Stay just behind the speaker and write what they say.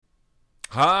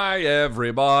Hi,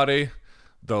 everybody.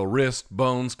 The wrist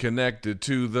bone's connected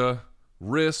to the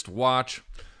wristwatch.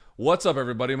 What's up,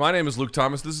 everybody? My name is Luke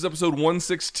Thomas. This is episode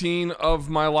 116 of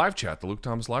my live chat, the Luke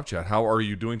Thomas live chat. How are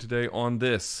you doing today on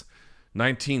this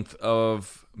 19th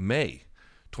of May,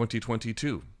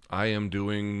 2022? I am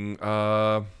doing,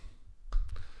 I've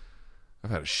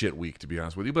had a shit week, to be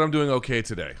honest with you, but I'm doing okay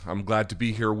today. I'm glad to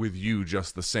be here with you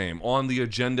just the same. On the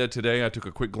agenda today, I took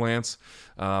a quick glance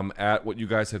at what you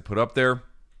guys had put up there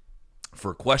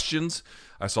for questions.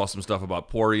 I saw some stuff about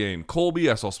Poirier and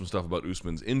Colby. I saw some stuff about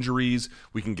Usman's injuries.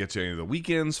 We can get to any of the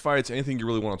weekend's fights. Anything you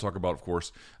really want to talk about, of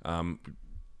course,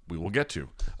 we will get to.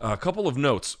 A couple of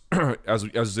notes,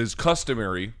 as is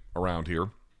customary around here.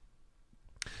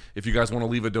 If you guys want to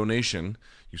leave a donation,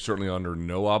 you're certainly under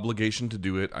no obligation to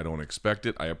do it. I don't expect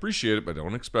it. I appreciate it, but I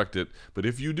don't expect it. But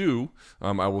if you do,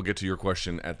 I will get to your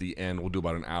question at the end. We'll do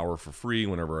about an hour for free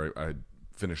whenever I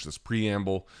finish this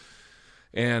preamble.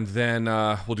 And then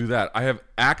we'll do that. I have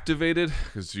activated,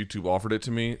 because YouTube offered it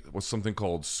to me, was something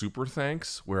called Super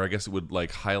Thanks, where I guess it would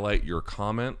like highlight your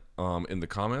comment in the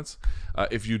comments.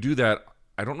 If you do that,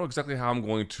 I don't know exactly how I'm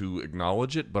going to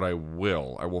acknowledge it, but I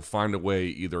will. I will find a way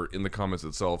either in the comments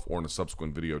itself or in a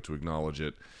subsequent video to acknowledge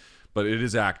it. But it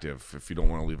is active if you don't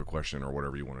want to leave a question or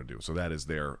whatever you want to do. So that is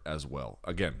there as well.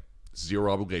 Again,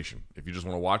 zero obligation. If you just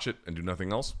want to watch it and do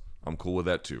nothing else, I'm cool with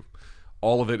that too.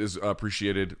 All of it is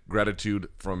appreciated. Gratitude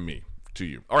from me to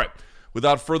you. All right.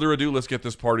 Without further ado, let's get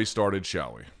this party started,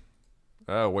 shall we?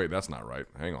 Oh, wait, that's not right.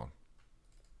 Hang on.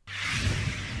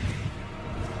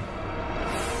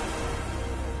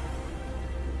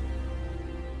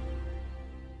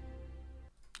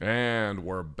 And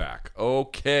we're back.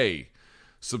 Okay.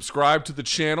 Subscribe to the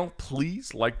channel.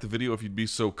 Please like the video if you'd be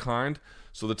so kind.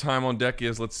 So the time on deck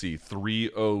is, let's see,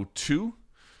 3:02.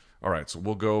 All right, so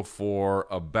we'll go for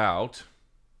about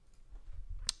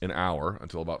an hour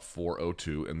until about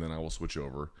 4:02, and then I will switch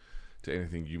over to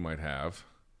anything you might have.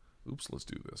 Oops, let's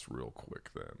do this real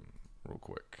quick then. Real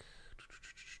quick.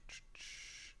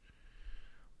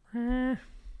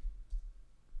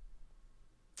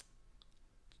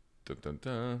 Dun, dun,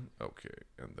 dun. Okay,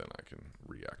 and then I can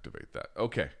reactivate that.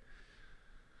 Okay.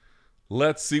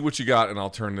 Let's see what you got, and I'll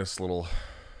turn this little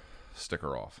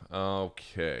sticker off.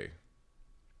 Okay.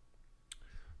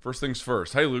 First things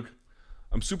first. Hey, Luke.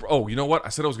 I'm super... Oh, you know what? I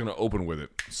said I was going to open with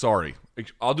it. Sorry.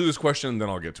 I'll do this question, and then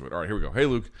I'll get to it. All right, here we go. Hey,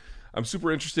 Luke. I'm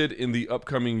super interested in the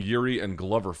upcoming Jiri and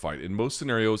Glover fight. In most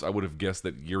scenarios, I would have guessed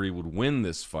that Jiri would win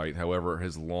this fight. However,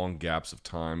 his long gaps of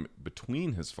time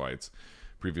between his fights...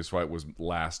 Previous fight was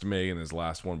last May, and his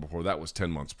last one before that was 10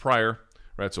 months prior,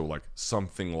 right? So like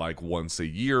something like once a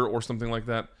year or something like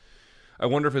that. I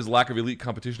wonder if his lack of elite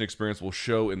competition experience will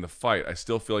show in the fight. I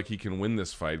still feel like he can win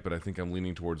this fight, but I think I'm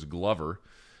leaning towards Glover,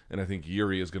 and I think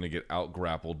Jiri is going to get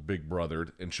out-grappled,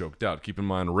 big-brothered, and choked out. Keep in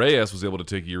mind, Reyes was able to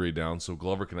take Jiri down, so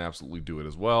Glover can absolutely do it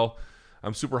as well.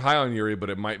 I'm super high on Jiri, but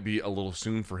it might be a little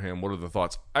soon for him. What are the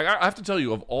thoughts? I have to tell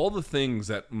you, of all the things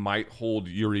that might hold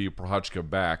Jiri Prochazka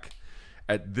back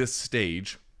at this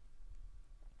stage,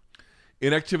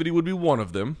 inactivity would be one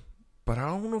of them, but I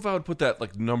don't know if I would put that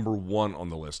like number one on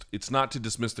the list. It's not to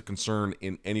dismiss the concern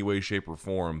in any way, shape, or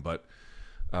form, but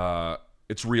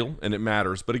it's real and it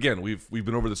matters. But again, we've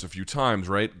been over this a few times,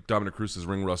 right? Dominic Cruz's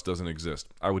ring rust doesn't exist.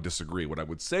 I would disagree. What I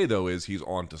would say, though, is he's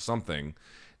on to something,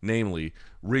 namely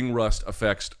ring rust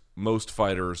affects most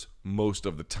fighters most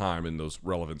of the time in those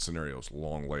relevant scenarios,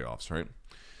 long layoffs, right?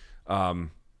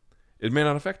 It may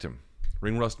not affect him.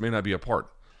 Ring rust may not be a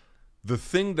part. The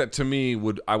thing that to me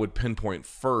I would pinpoint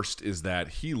first is that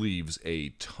he leaves a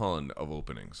ton of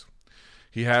openings.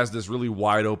 He has this really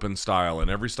wide open style, and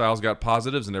every style's got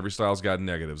positives and every style's got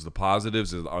negatives. The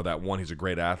positives are that one, he's a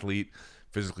great athlete,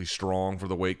 physically strong for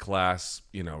the weight class.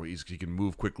 You know, he can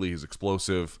move quickly, he's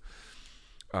explosive.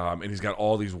 And he's got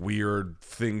all these weird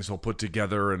things he'll put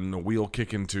together and the wheel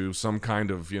kick into some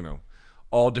kind of, you know,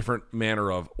 all different manner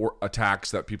of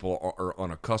attacks that people are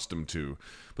unaccustomed to.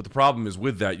 But the problem is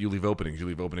with that, you leave openings. You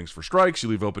leave openings for strikes. You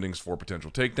leave openings for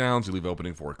potential takedowns. You leave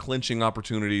opening for clinching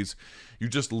opportunities. You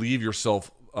just leave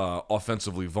yourself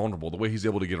offensively vulnerable. The way he's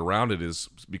able to get around it is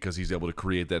because he's able to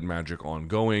create that magic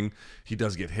ongoing. He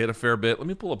does get hit a fair bit. Let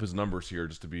me pull up his numbers here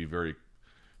just to be very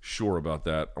sure about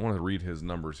that. I want to read his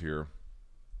numbers here.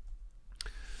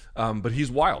 But he's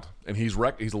wild, and he's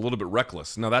a little bit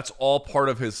reckless. Now, that's all part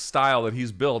of his style that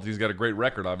he's built. He's got a great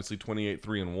record, obviously,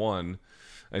 28-3-1.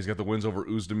 He's got the wins over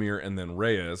Uzdemir and then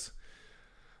Reyes.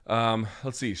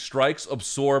 Let's see. Strikes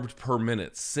absorbed per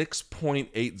minute,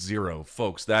 6.80.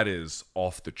 Folks, that is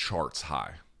off the charts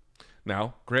high.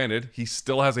 Now, granted, he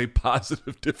still has a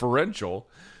positive differential.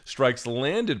 Strikes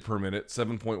landed per minute,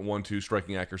 7.12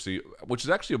 striking accuracy, which is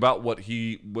actually about what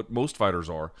most fighters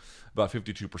are, about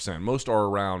 52%. Most are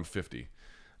around 50.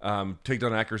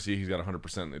 Takedown accuracy, he's got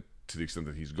 100% to the extent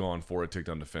that he's gone for it.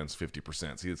 Takedown defense,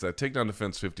 50%. See, it's that takedown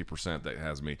defense 50% that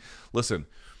has me. Listen,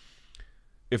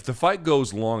 if the fight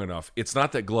goes long enough, it's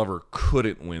not that Glover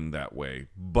couldn't win that way,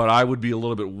 but I would be a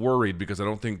little bit worried because I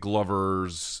don't think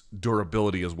Glover's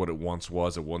durability is what it once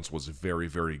was. It once was very,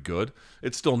 very good.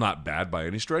 It's still not bad by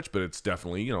any stretch, but it's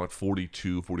definitely, at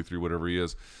 42, 43, whatever he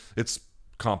is, it's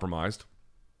compromised.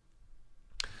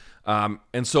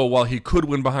 And so while he could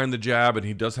win behind the jab, and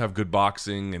he does have good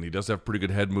boxing, and he does have pretty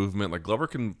good head movement, like Glover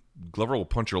will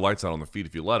punch your lights out on the feet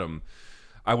if you let him.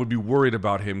 I would be worried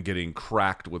about him getting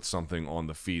cracked with something on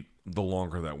the feet the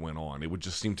longer that went on. It would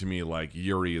just seem to me like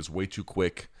Jiri is way too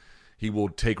quick. He will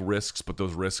take risks, but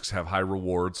those risks have high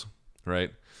rewards,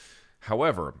 right?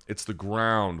 However, it's the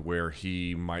ground where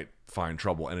he might find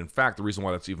trouble. And in fact, the reason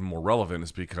why that's even more relevant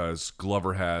is because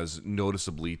Glover has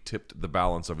noticeably tipped the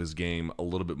balance of his game a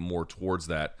little bit more towards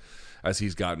that as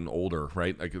he's gotten older,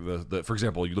 right? Like for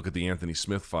example, you look at the Anthony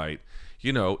Smith fight,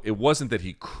 it wasn't that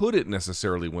he couldn't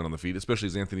necessarily win on the feet, especially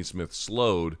as Anthony Smith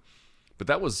slowed, but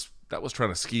that was trying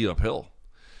to ski uphill,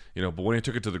 but when he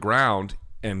took it to the ground,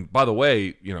 and by the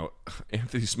way,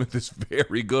 Anthony Smith is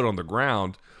very good on the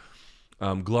ground.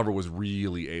 Glover was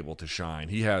really able to shine.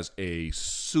 He has a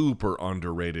super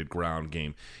underrated ground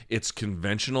game. It's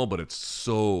conventional, but it's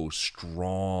so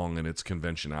strong in its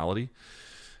conventionality.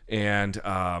 And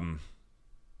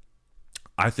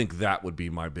I think that would be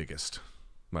my biggest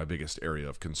area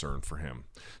of concern for him.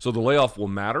 So the layoff will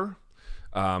matter,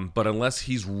 but unless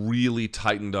he's really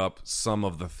tightened up some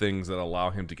of the things that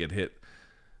allow him to get hit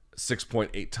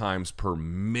 6.8 times per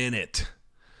minute.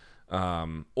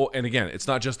 And again, it's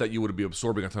not just that you would be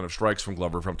absorbing a ton of strikes from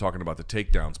Glover if I'm talking about the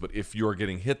takedowns, but if you're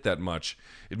getting hit that much,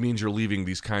 it means you're leaving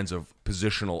these kinds of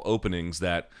positional openings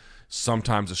that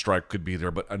sometimes a strike could be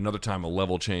there, but another time a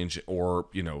level change or,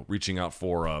 reaching out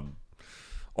for a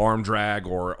arm drag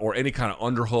or any kind of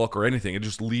underhook or anything. It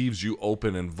just leaves you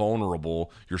open and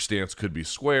vulnerable. Your stance could be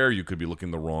square. You could be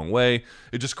looking the wrong way.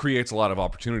 It just creates a lot of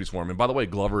opportunities for him. And by the way,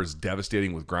 Glover is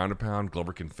devastating with ground and pound.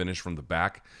 Glover can finish from the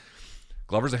back.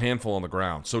 Glover's a handful on the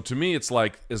ground. So to me, it's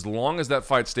like as long as that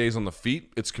fight stays on the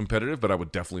feet, it's competitive, but I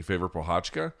would definitely favor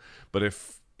Prochazka. But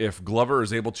if Glover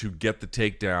is able to get the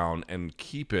takedown and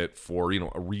keep it for,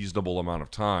 a reasonable amount of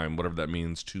time, whatever that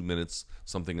means, 2 minutes,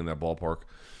 something in that ballpark,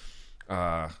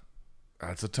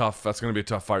 that's going to be a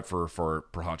tough fight for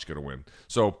Prochazka to win.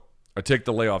 So I take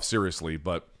the layoff seriously,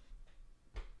 but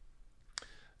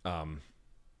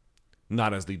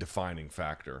not as the defining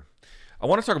factor. I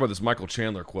want to talk about this Michael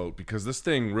Chandler quote because this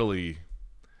thing really,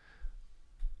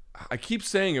 I keep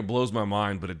saying it blows my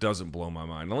mind, but it doesn't blow my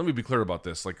mind. Now, let me be clear about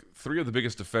this. Like, 3 of the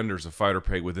biggest defenders of fighter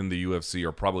pay within the UFC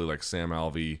are probably like Sam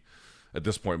Alvey, at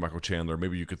this point, Michael Chandler.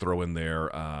 Maybe you could throw in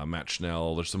there Matt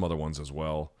Schnell. There's some other ones as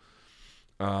well.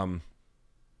 I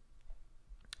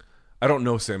don't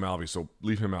know Sam Alvey, so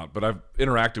leave him out. But I've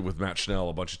interacted with Matt Schnell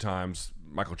a bunch of times.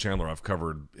 Michael Chandler, I've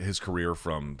covered his career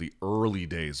from the early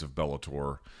days of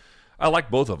Bellator. I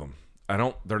like both of them.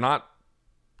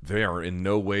 They are in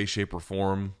no way, shape, or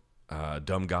form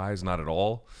dumb guys, not at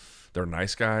all. They're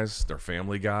nice guys. They're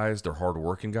family guys. They're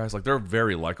hardworking guys. Like, they're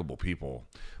very likable people.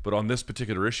 But on this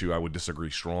particular issue, I would disagree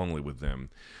strongly with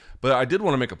them. But I did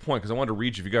want to make a point because I wanted to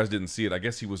read you. If you guys didn't see it, I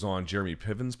guess he was on Jeremy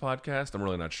Piven's podcast. I'm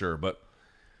really not sure. But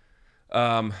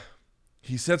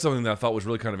he said something that I thought was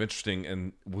really kind of interesting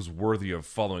and was worthy of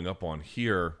following up on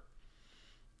here.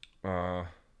 Yeah,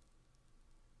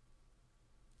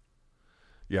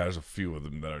 there's a few of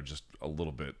them that are just a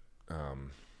little bit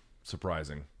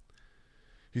surprising.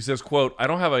 He says, quote, "I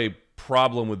don't have a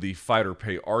problem with the fighter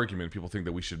pay argument. People think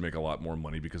that we should make a lot more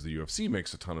money because the UFC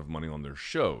makes a ton of money on their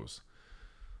shows."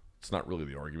 It's not really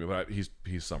the argument, but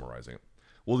he's summarizing it.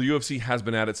 Well, the UFC has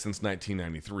been at it since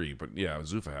 1993, but yeah,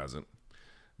 Zuffa hasn't.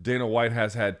 Dana White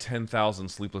has had 10,000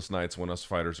 sleepless nights when us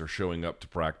fighters are showing up to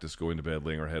practice, going to bed,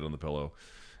 laying our head on the pillow,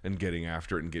 and getting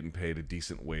after it and getting paid a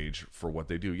decent wage for what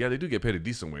they do. Yeah, they do get paid a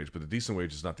decent wage, but the decent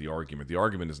wage is not the argument. The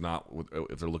argument is not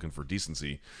if they're looking for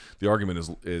decency. The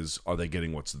argument is are they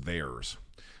getting what's theirs,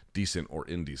 decent or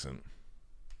indecent?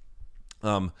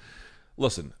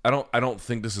 Listen, I don't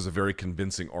think this is a very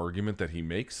convincing argument that he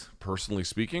makes, personally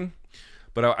speaking,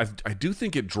 but I do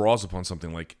think it draws upon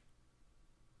something like,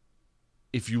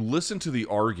 if you listen to the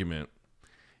argument,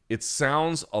 it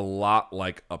sounds a lot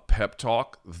like a pep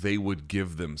talk they would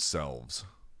give themselves.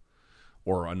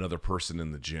 or another person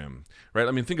in the gym, right?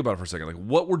 I mean, think about it for a second. Like,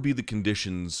 what would be the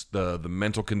conditions, the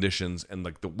mental conditions, and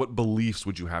like what beliefs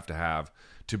would you have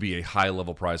to be a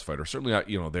high-level prize fighter? Certainly,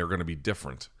 they're going to be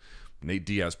different. Nate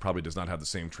Diaz probably does not have the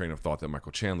same train of thought that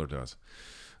Michael Chandler does,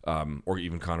 or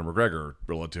even Conor McGregor,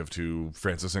 relative to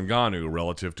Francis Ngannou,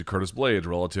 relative to Curtis Blades,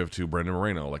 relative to Brandon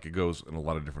Moreno. Like, it goes in a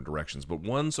lot of different directions. But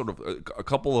one sort of a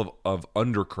couple of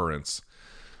undercurrents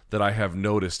that I have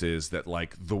noticed is that,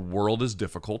 like, the world is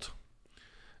difficult.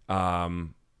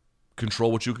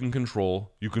 Control what you can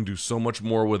control. You can do so much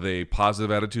more with a positive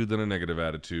attitude than a negative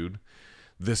attitude.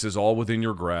 This is all within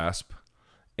your grasp.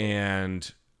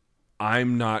 And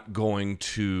I'm not going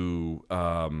to,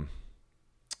 how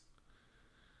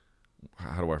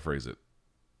do I phrase it?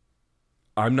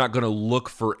 I'm not going to look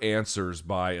for answers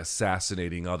by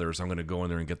assassinating others. I'm going to go in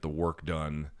there and get the work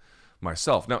done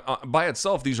myself. Now, by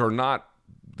itself, these are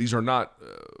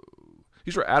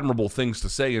admirable things to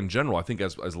say in general. I think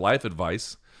as life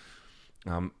advice,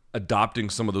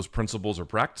 adopting some of those principles or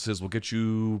practices will get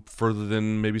you further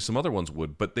than maybe some other ones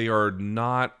would, but they are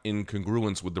not in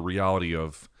congruence with the reality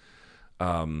of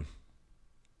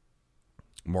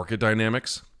market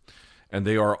dynamics, and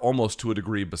they are almost to a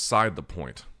degree beside the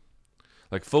point.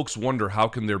 Like, folks wonder, how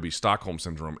can there be Stockholm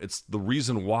Syndrome? It's the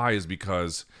reason why is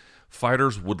because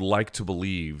fighters would like to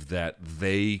believe that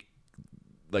they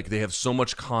have so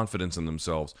much confidence in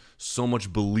themselves, so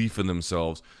much belief in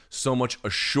themselves, so much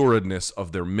assuredness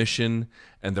of their mission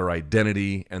and their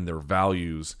identity and their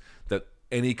values that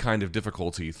any kind of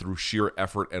difficulty, through sheer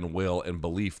effort and will and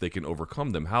belief, they can overcome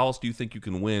them. How else do you think you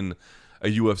can win a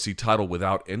UFC title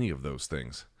without any of those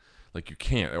things? Like, you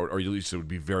can't, or at least it would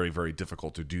be very, very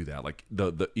difficult to do that. Like,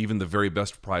 even the very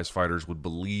best prize fighters would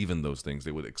believe in those things.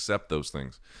 They would accept those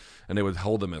things, and they would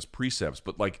hold them as precepts.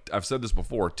 But like I've said this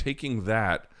before, taking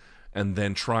that and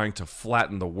then trying to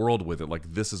flatten the world with it,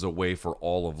 like this is a way for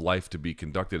all of life to be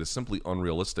conducted, is simply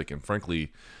unrealistic. And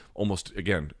frankly, almost,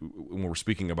 again, when we're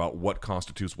speaking about what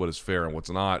constitutes what is fair and what's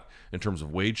not in terms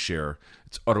of wage share,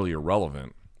 it's utterly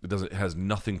irrelevant. It has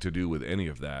nothing to do with any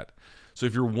of that. So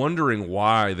if you're wondering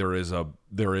why there is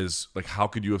like, how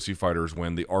could UFC fighters,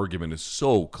 when the argument is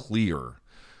so clear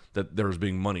that there's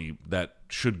being money that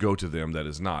should go to them that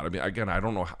is not? I mean, again, I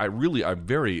don't know.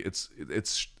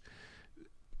 It's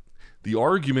the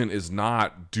argument is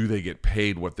not, do they get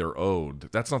paid what they're owed?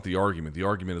 That's not the argument. The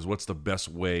argument is, what's the best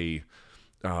way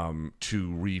what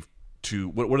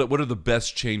are the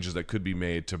best changes that could be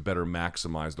made to better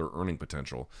maximize their earning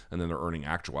potential and then their earning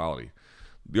actuality?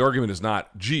 The argument is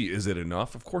not, gee, is it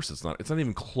enough? Of course it's not. It's not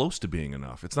even close to being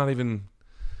enough. It's not even,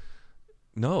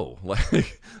 no.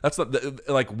 Like, that's not,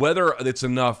 like, whether it's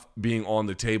enough being on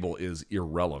the table is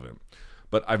irrelevant.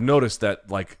 But I've noticed that,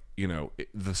 like,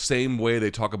 the same way they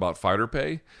talk about fighter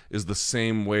pay is the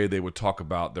same way they would talk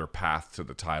about their path to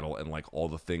the title and, like, all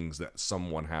the things that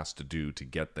someone has to do to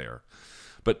get there.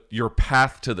 But your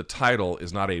path to the title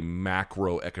is not a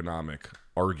macroeconomic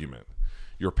argument.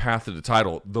 Your path to the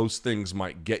title, those things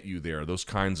might get you there. Those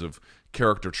kinds of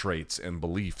character traits and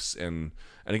beliefs, and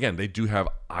again, they do have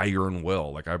iron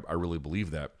will. Like, I really believe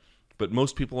that. But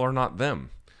most people are not them.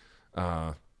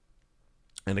 And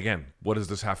again, what does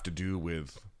this have to do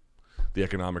with the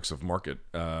economics of market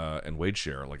and wage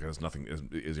share? Like, it has nothing,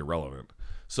 is irrelevant.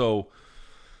 So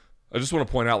I just want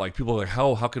to point out, like, people are like,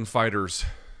 how can fighters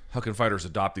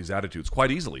adopt these attitudes?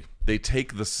 Quite easily. They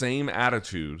take the same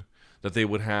attitude that they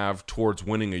would have towards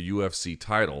winning a UFC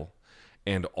title,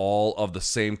 and all of the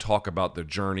same talk about the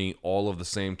journey, all of the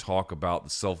same talk about the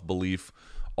self-belief,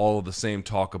 all of the same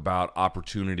talk about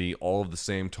opportunity, all of the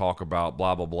same talk about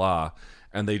blah, blah, blah,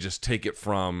 and they just take it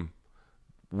from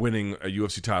winning a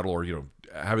UFC title or,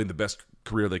 having the best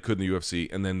career they could in the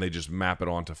UFC, and then they just map it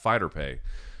onto fighter pay.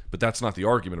 But that's not the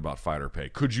argument about fighter pay.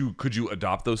 Could you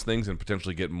adopt those things and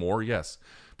potentially get more? Yes.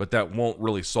 But that won't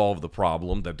really solve the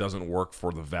problem. That doesn't work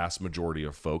for the vast majority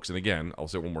of folks. And again, I'll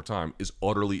say it one more time, is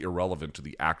utterly irrelevant to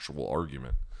the actual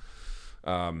argument.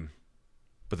 But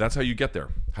that's how you get there.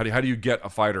 How do you get a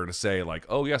fighter to say, like,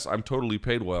 oh, yes, I'm totally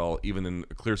paid well, even in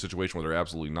a clear situation where they're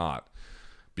absolutely not?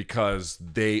 Because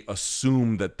they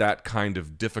assume that kind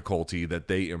of difficulty that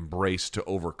they embrace to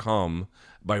overcome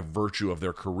by virtue of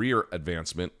their career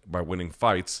advancement by winning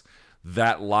fights,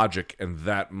 that logic and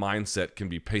that mindset can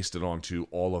be pasted onto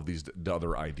all of these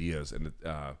other ideas. And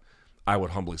I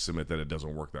would humbly submit that it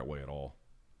doesn't work that way at all.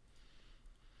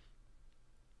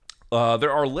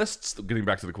 There are lists, getting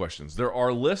back to the questions, there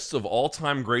are lists of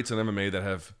all-time greats in MMA that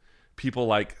have people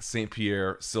like St.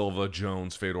 Pierre, Silva,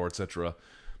 Jones, Fedor, etc.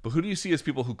 But who do you see as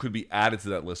people who could be added to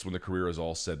that list when the career is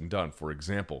all said and done? For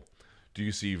example, Do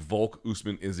you see Volk,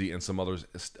 Usman, Izzy, and some others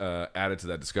added to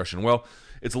that discussion? Well,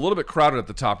 it's a little bit crowded at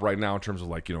the top right now in terms of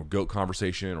like, GOAT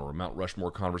conversation or Mount Rushmore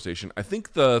conversation. I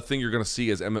think the thing you're going to see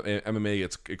as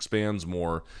MMA expands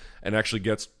more and actually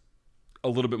gets a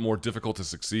little bit more difficult to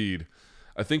succeed,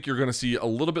 I think you're going to see a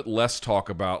little bit less talk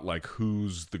about like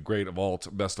who's the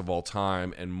best of all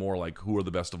time, and more like who are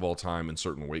the best of all time in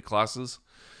certain weight classes.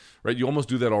 Right, you almost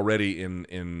do that already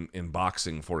in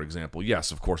boxing, for example.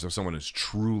 Yes, of course, if someone is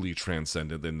truly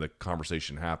transcendent, then the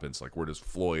conversation happens. Like, where does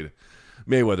Floyd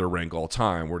Mayweather rank all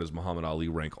time? Where does Muhammad Ali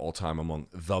rank all time among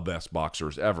the best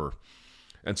boxers ever?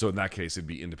 And so in that case, it'd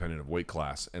be independent of weight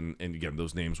class. And again,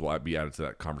 those names will be added to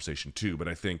that conversation too. But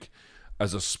I think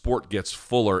as a sport gets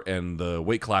fuller and the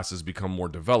weight classes become more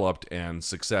developed and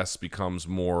success becomes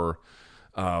more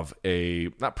of a,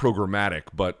 not programmatic,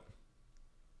 but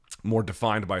more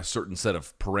defined by a certain set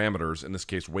of parameters, in this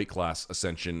case, weight class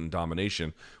ascension and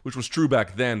domination, which was true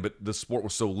back then, but the sport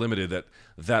was so limited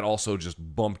that also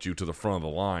just bumped you to the front of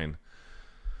the line.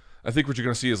 I think what you're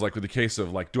going to see is like with the case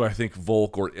of like, do I think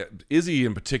Volk or Izzy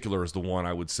in particular is the one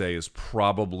I would say is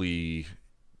probably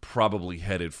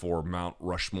headed for Mount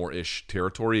Rushmore-ish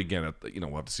territory. Again,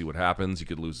 we'll have to see what happens. He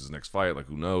could lose his next fight, like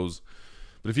who knows.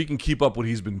 But if he can keep up what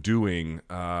he's been doing,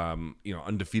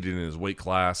 undefeated in his weight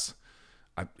class,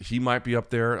 he might be up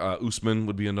there. Usman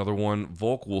would be another one.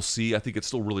 Volk, we'll see. I think it's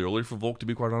still really early for Volk, to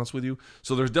be quite honest with you.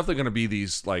 So there's definitely going to be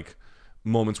these like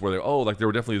moments where they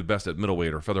were definitely the best at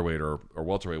middleweight or featherweight or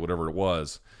welterweight, whatever it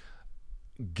was.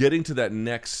 Getting to that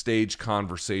next stage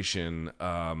conversation,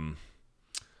 I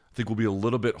think will be a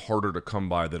little bit harder to come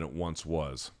by than it once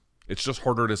was. It's just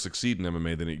harder to succeed in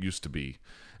MMA than it used to be.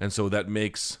 And so that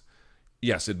makes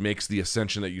the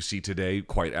ascension that you see today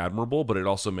quite admirable, but it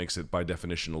also makes it, by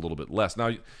definition, a little bit less. Now,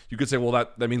 you could say, well,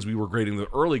 that means we were grading the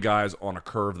early guys on a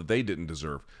curve that they didn't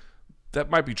deserve. That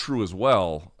might be true as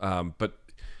well, but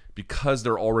because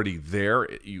they're already there,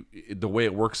 the way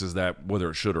it works is that, whether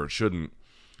it should or it shouldn't,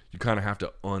 you kind of have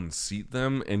to unseat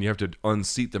them, and you have to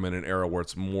unseat them in an era where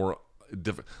it's more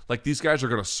different. Like, these guys are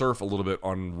going to surf a little bit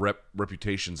on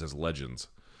reputations as legends.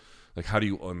 Like, how do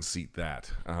you unseat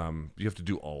that? You have to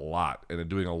do a lot, and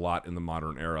doing a lot in the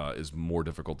modern era is more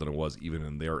difficult than it was even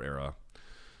in their era.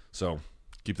 So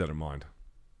keep that in mind.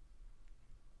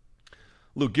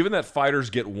 Luke, given that fighters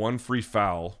get one free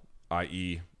foul,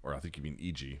 i.e., or I think you mean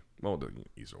e.g., well,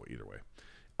 either way,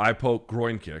 eye poke,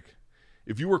 groin kick,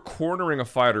 if you were cornering a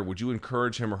fighter, would you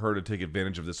encourage him or her to take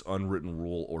advantage of this unwritten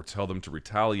rule or tell them to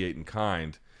retaliate in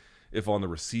kind if on the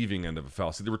receiving end of a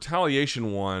foul? See, the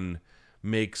retaliation one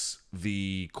makes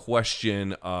the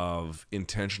question of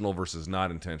intentional versus not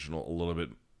intentional a little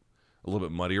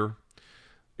bit muddier.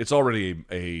 It's already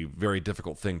a very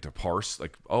difficult thing to parse.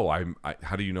 Like,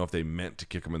 how do you know if they meant to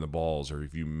kick him in the balls or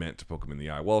if you meant to poke him in the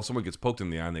eye? Well, if someone gets poked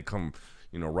in the eye and they come,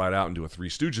 right out and do a Three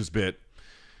Stooges bit,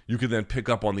 you can then pick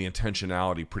up on the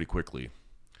intentionality pretty quickly.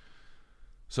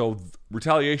 So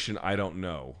retaliation, I don't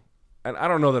know. And I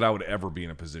don't know that I would ever be in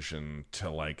a position to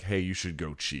like, hey, you should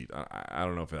go cheat. I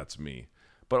don't know if that's me.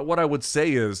 But what I would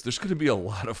say is there's going to be a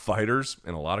lot of fighters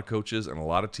and a lot of coaches and a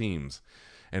lot of teams.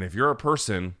 And if you're a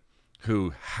person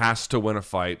who has to win a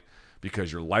fight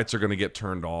because your lights are going to get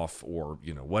turned off or,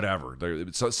 whatever,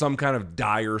 it's some kind of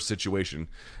dire situation.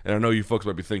 And I know you folks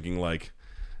might be thinking like,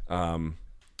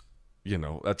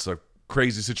 that's a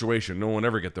crazy situation. No one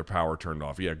ever get their power turned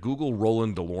off. Yeah, Google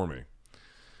Roland Delorme.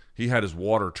 He had his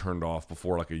water turned off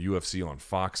before like a UFC on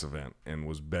Fox event and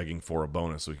was begging for a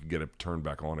bonus so he could get it turned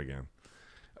back on again.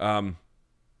 But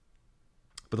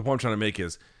the point I'm trying to make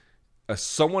is,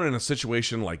 someone in a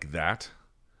situation like that,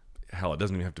 hell, it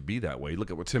doesn't even have to be that way. Look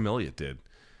at what Tim Elliott did.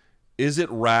 Is it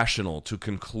rational to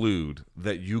conclude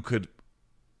that you could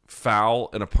foul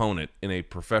an opponent in a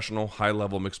professional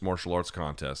high-level mixed martial arts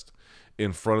contest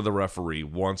in front of the referee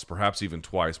once, perhaps even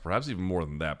twice, perhaps even more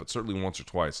than that, but certainly once or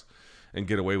twice, and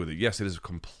get away with it? Yes, it is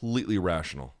completely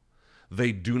rational.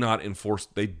 They do not enforce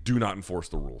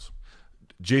the rules.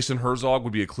 Jason Herzog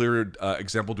would be a clear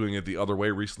example doing it the other way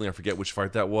recently. I forget which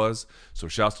fight that was. So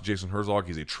shouts to Jason Herzog.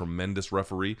 He's a tremendous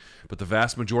referee. But the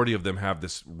vast majority of them have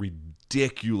this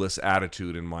ridiculous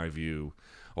attitude, in my view.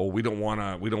 Oh, we don't want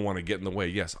to get in the way.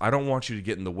 Yes, I don't want you to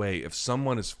get in the way. If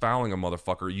someone is fouling a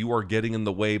motherfucker, you are getting in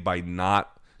the way by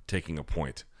not taking a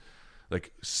point.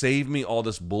 Like, save me all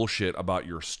this bullshit about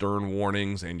your stern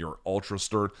warnings and your ultra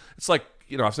stern. It's like,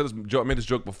 I've said this, I made this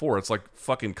joke before. It's like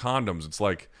fucking condoms. It's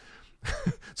like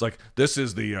this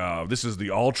is the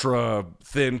ultra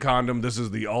thin condom. This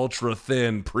is the ultra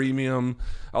thin premium.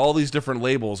 All these different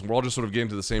labels. And we're all just sort of getting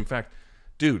to the same fact.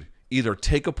 Dude, either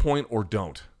take a point or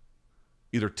don't.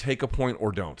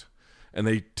 And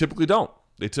they typically don't.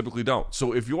 They typically don't.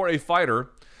 So if you're a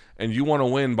fighter and you want to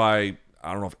win by,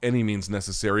 I don't know if any means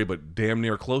necessary, but damn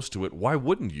near close to it, why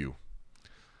wouldn't you?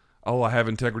 Oh, I have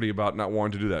integrity about not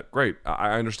wanting to do that. Great.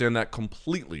 I understand that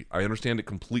completely. I understand it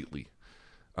completely.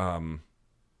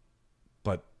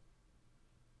 But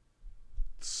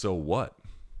so what?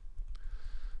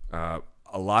 A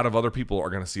lot of other people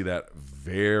are going to see that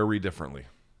very differently.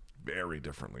 Very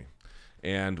differently.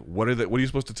 And what are you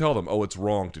supposed to tell them? Oh, it's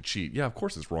wrong to cheat. Yeah, of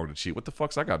course it's wrong to cheat. What the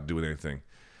fuck's I got to do with anything?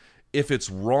 If it's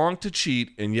wrong to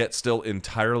cheat and yet still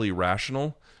entirely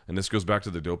rational, and this goes back to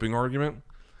the doping argument,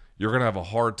 you're going to have a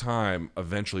hard time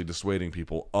eventually dissuading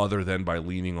people other than by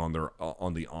leaning on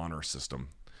the honor system.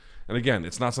 And again,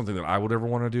 it's not something that I would ever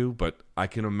want to do, but I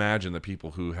can imagine that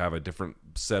people who have a different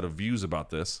set of views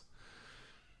about this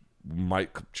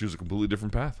might choose a completely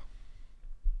different path.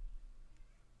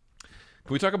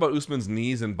 Can we talk about Usman's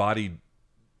knees and body,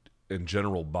 in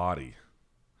general body?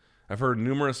 I've heard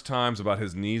numerous times about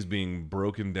his knees being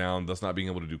broken down, thus not being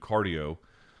able to do cardio.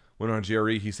 When on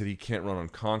Jiri, he said he can't run on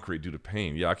concrete due to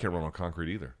pain. Yeah, I can't run on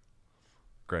concrete either.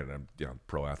 Granted, I'm a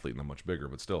pro athlete and I'm much bigger,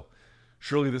 but still.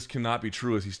 Surely this cannot be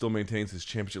true as he still maintains his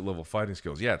championship level fighting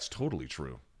skills. Yeah, it's totally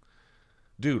true.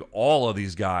 Dude, all of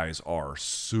these guys are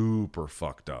super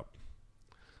fucked up.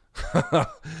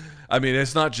 I mean,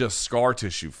 it's not just scar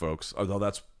tissue, folks, although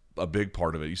that's a big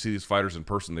part of it. You see these fighters in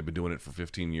person, they've been doing it for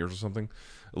 15 years or something.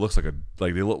 It looks like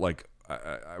they look like,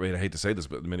 I mean, I hate to say this,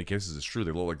 but in many cases it's true.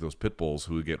 They look like those pit bulls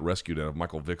who get rescued out of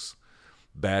Michael Vick's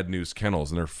Bad News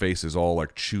Kennels, and their face is all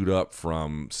like chewed up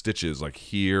from stitches like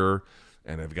here,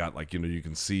 and they've got like, you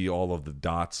can see all of the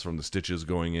dots from the stitches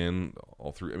going in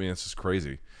all through. I mean, it's just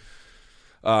crazy.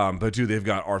 But dude, they've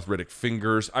got arthritic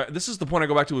fingers. This is the point I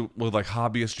go back to with like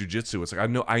hobbyist jiu-jitsu. It's like I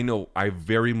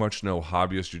very much know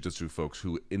hobbyist jiu-jitsu folks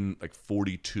who in like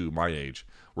 42, my age,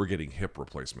 were getting hip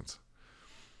replacements.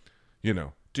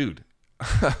 Dude,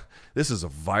 this is a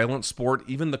violent sport.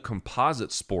 Even the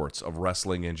composite sports of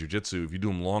wrestling and jiu-jitsu, if you do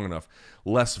them long enough,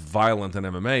 less violent than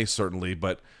MMA certainly,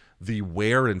 but the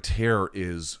wear and tear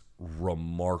is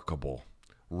remarkable.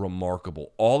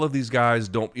 All of these guys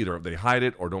they hide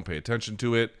it or don't pay attention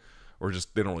to it, or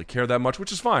just they don't really care that much, which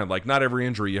is fine. Like, not every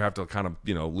injury you have to kind of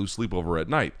lose sleep over at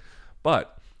night.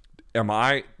 But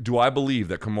do I believe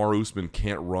that Kamaru Usman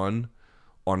can't run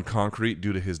on concrete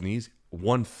due to his knees?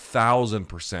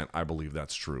 1,000% I believe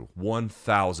that's true.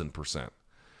 1,000%.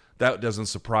 That doesn't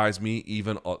surprise me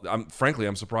even. Frankly,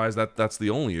 I'm surprised that that's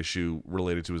the only issue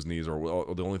related to his knees,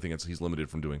 or the only thing he's limited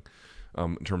from doing.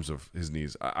 In terms of his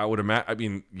knees, I would imagine. I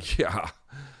mean, yeah,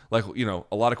 like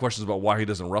a lot of questions about why he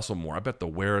doesn't wrestle more. I bet the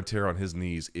wear and tear on his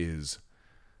knees is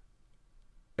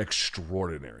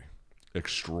extraordinary.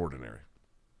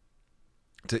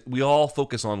 We all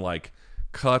focus on like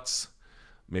cuts,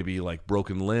 maybe like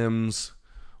broken limbs,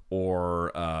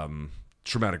 or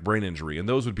traumatic brain injury, and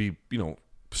those would be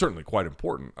certainly quite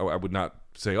important. I would not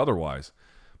say otherwise,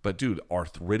 but dude,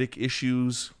 arthritic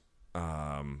issues.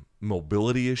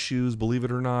 Mobility issues, believe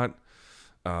it or not.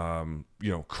 Oh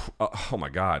my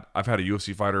God, I've had a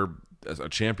UFC fighter as a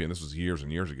champion. This was years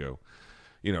and years ago.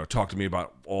 Talk to me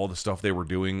about all the stuff they were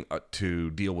doing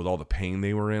to deal with all the pain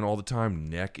they were in all the time.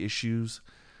 Neck issues.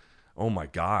 Oh my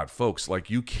God, folks,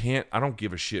 like I don't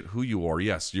give a shit who you are.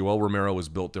 Yes, Yoel Romero is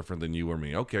built different than you or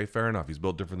me. Okay, fair enough. He's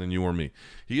built different than you or me.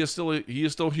 He is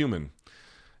still human.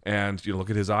 And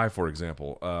look at his eye, for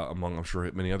example, among I'm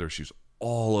sure many other issues.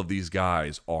 All of these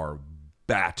guys are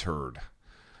battered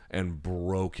and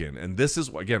broken. And this is,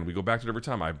 again, we go back to it every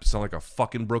time. I sound like a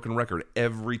fucking broken record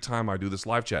every time I do this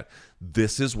live chat.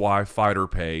 This is why fighter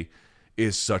pay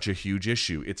is such a huge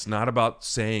issue. It's not about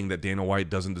saying that Dana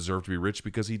White doesn't deserve to be rich,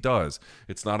 because he does.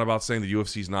 It's not about saying the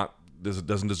UFC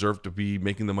doesn't deserve to be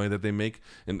making the money that they make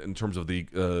in terms of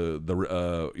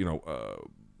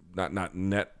not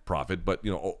net profit, but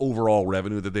overall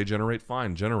revenue that they generate.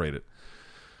 Fine, generate it.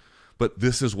 But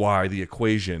this is why the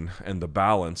equation and the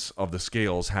balance of the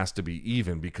scales has to be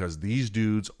even, because these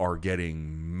dudes are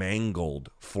getting mangled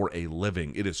for a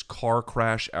living. It is car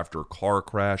crash after car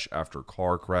crash after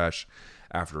car crash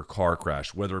after car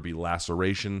crash, whether it be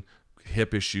laceration,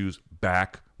 hip issues,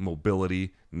 back,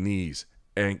 mobility, knees.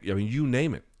 And I mean, you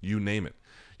name it.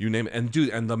 And dude,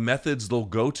 and the methods they'll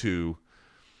go to,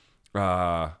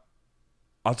 I'll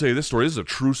tell you this story. This is a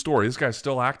true story. This guy's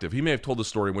still active. He may have told the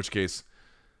story, in which case,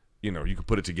 you could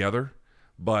put it together,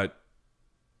 but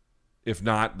if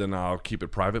not, then I'll keep it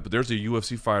private. But there's a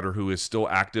UFC fighter who is still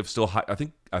active, still high.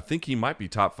 I think he might be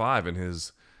top 5 in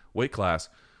his weight class,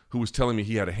 who was telling me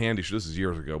he had a hand issue. This is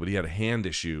years ago, but he had a hand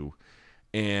issue,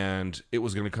 and it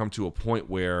was going to come to a point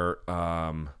where 2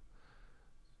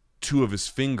 of his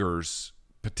fingers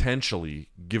potentially,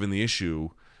 given the issue,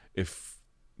 if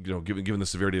given the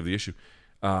severity of the issue,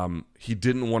 he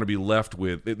didn't want to be left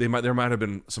with. There might have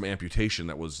been some amputation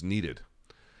that was needed,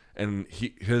 and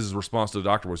his response to the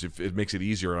doctor was, "If it makes it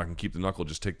easier and I can keep the knuckle,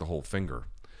 just take the whole finger."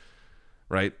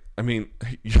 Right? I mean,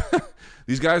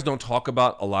 these guys don't talk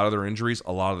about a lot of their injuries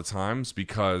a lot of the times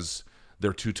because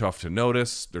they're too tough to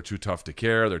notice, they're too tough to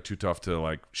care, they're too tough to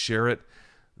like share it.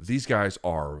 These guys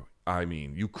are, I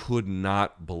mean, you could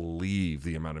not believe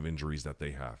the amount of injuries that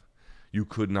they have. You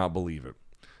could not believe it.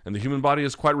 And the human body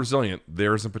is quite resilient,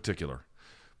 theirs in particular.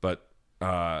 But,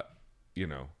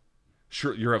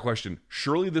 sure, your question,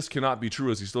 surely this cannot be true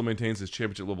as he still maintains his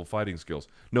championship level fighting skills.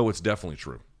 No, it's definitely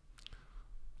true.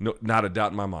 No, not a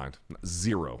doubt in my mind.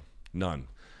 Zero. None.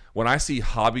 When I see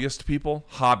hobbyist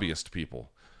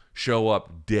people show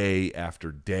up day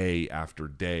after day after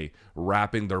day,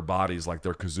 wrapping their bodies like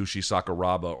they're Kazushi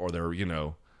Sakuraba or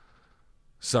they're,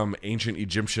 some ancient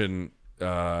Egyptian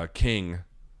king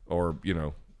or,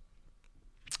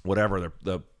 whatever.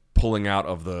 They're pulling out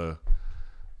of the,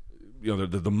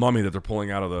 the mummy that they're pulling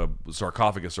out of the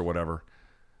sarcophagus or whatever.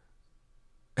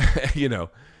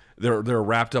 They're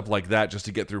wrapped up like that just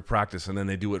to get through practice, and then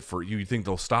they do it for you. You think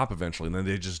they'll stop eventually, and then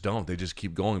they just don't. They just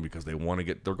keep going because they want to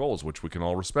get their goals, which we can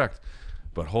all respect.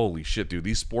 But holy shit, dude,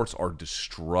 these sports are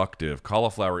destructive.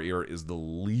 Cauliflower ear is the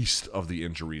least of the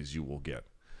injuries you will get.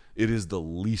 It is the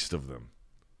least of them.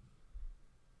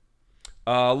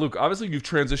 Luke, obviously you've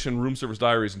transitioned Room Service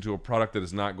Diaries into a product that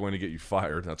is not going to get you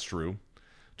fired. That's true.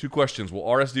 2 questions. Will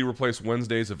RSD replace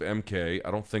Wednesdays of MK? I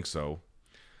don't think so.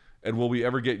 And will we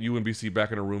ever get you and BC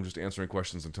back in a room just answering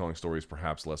questions and telling stories,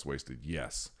 perhaps less wasted?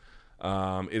 Yes.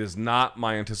 It is not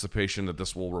my anticipation that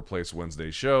this will replace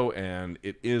Wednesday's show, and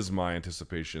it is my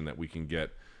anticipation that we can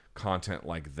get content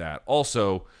like that.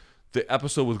 Also, the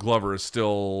episode with Glover is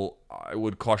still, I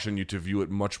would caution you to view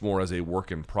it much more as a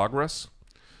work in progress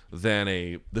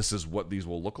than this is what these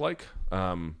will look like.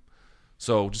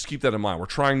 So just keep that in mind. We're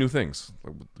trying new things.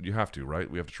 You have to, right?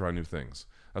 We have to try new things.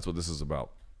 That's what this is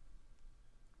about.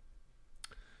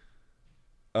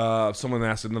 Someone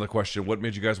asked another question. What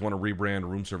made you guys want to rebrand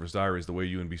Room Service Diaries the way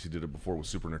you and BC did it before? It was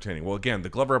super entertaining. Well, again, the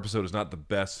Glover episode is not the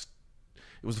best.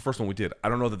 It was the first one we did. I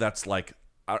don't know that that's like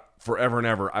forever and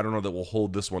ever. I don't know that we'll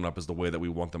hold this one up as the way that we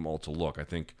want them all to look. I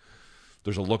think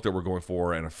there's a look that we're going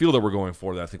for and a feel that we're going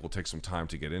for that I think will take some time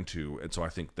to get into. And so I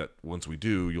think that once we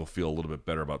do, you'll feel a little bit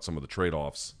better about some of the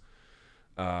trade-offs.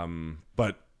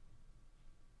 But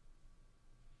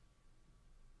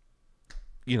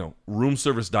Room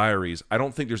Service Diaries, I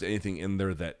don't think there's anything in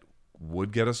there that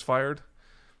would get us fired,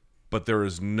 but there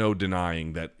is no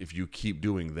denying that if you keep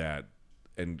doing that,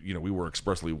 and, we were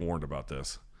expressly warned about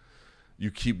this,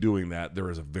 you keep doing that, there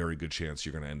is a very good chance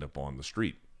you're going to end up on the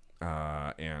street.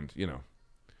 And,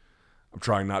 I'm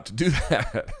trying not to do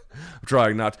that. I'm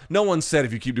trying not. No one said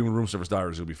if you keep doing Room Service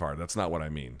Diaries, you'll be fired. That's not what I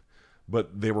mean.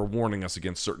 But they were warning us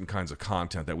against certain kinds of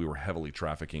content that we were heavily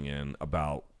trafficking in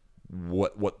about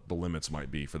what the limits might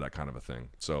be for that kind of a thing.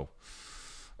 So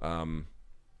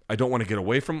I don't want to get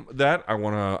away from that. I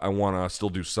want to still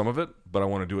do some of it, but I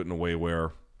want to do it in a way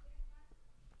where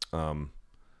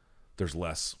there's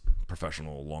less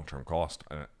professional long-term cost.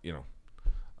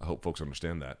 I hope folks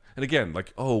understand that. And again,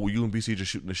 like, oh, you and BC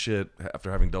just shooting the shit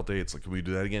after having dealt dates. Like, can we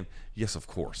do that again? Yes, of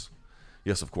course.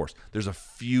 Yes, of course. There's a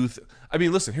few.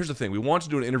 Listen, here's the thing. We want to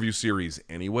do an interview series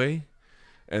anyway.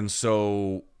 And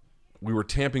so we were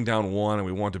tamping down one and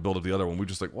we wanted to build up the other one. We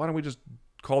just like, why don't we just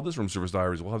call this Room Service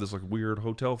Diaries? We'll have this like weird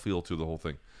hotel feel to the whole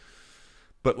thing.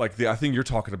 But like I think you're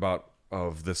talking about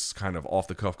of this kind of off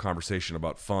the cuff conversation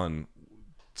about fun,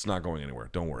 it's not going anywhere.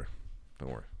 Don't worry. Don't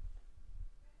worry.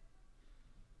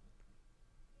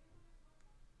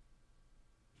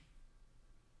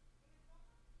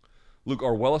 Luke,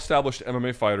 are well-established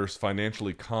MMA fighters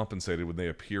financially compensated when they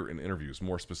appear in interviews?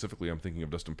 More specifically, I'm thinking of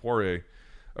Dustin Poirier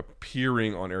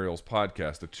appearing on Ariel's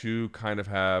podcast. The two kind of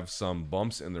have some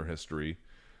bumps in their history,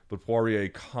 but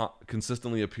Poirier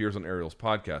consistently appears on Ariel's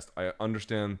podcast. I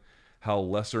understand how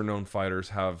lesser-known fighters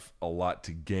have a lot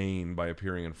to gain by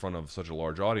appearing in front of such a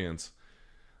large audience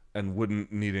and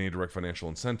wouldn't need any direct financial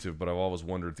incentive, but I've always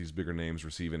wondered if these bigger names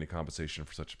receive any compensation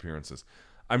for such appearances.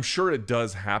 I'm sure it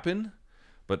does happen.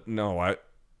 But no, I've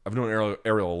known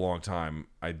Ariel a long time.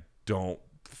 I don't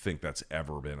think that's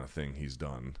ever been a thing he's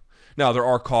done. Now, there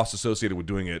are costs associated with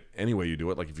doing it any way you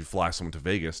do it. Like if you fly someone to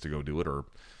Vegas to go do it, or,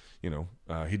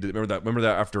 he did. Remember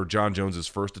that after John Jones's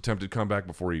first attempted comeback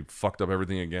before he fucked up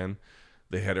everything again,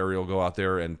 they had Ariel go out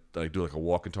there and do like a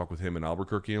walk and talk with him in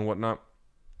Albuquerque and whatnot.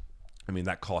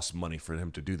 That costs money for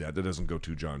him to do that. That doesn't go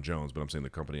to John Jones, but I'm saying the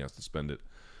company has to spend it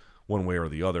one way or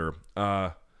the other.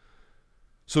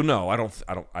 So no,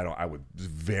 I would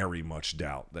very much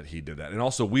doubt that he did that. And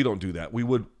also, we don't do that. We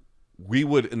would,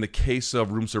 in the case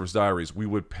of Room Service Diaries, we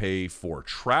would pay for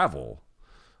travel.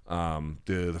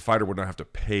 The fighter would not have to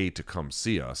pay to come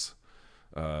see us,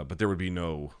 but there would be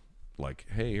no like,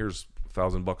 hey, here's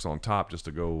 $1,000 on top just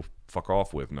to go fuck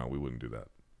off with. No, we wouldn't do that.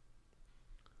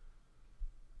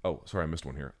 Oh, sorry, I missed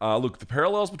one here. Look, the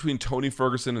parallels between Tony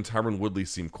Ferguson and Tyron Woodley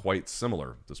seem quite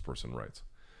similar, this person writes.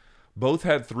 Both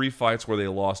had 3 fights where they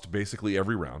lost basically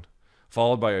every round,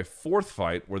 followed by a 4th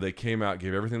fight where they came out,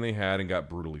 gave everything they had, and got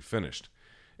brutally finished.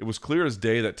 It was clear as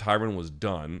day that Tyron was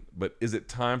done, but is it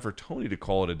time for Tony to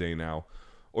call it a day now,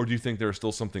 or do you think there's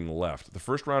still something left? The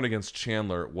first round against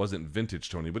Chandler wasn't vintage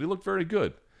Tony, but he looked very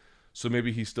good. So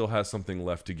maybe he still has something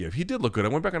left to give. He did look good. I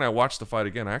went back and I watched the fight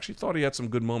again. I actually thought he had some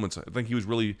good moments. I think he was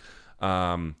really,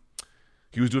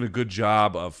 he was doing a good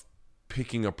job of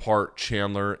picking apart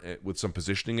Chandler with some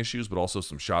positioning issues, but also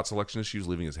some shot selection issues,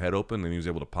 leaving his head open, and he was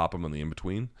able to pop him in the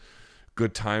in-between.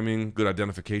 Good timing, good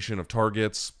identification of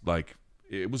targets. Like,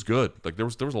 it was good. Like, there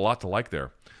was a lot to like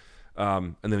there.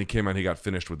 And then he came out and he got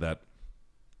finished with that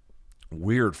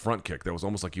weird front kick that was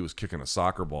almost like he was kicking a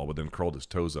soccer ball, but then curled his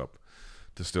toes up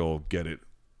to still get it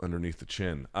underneath the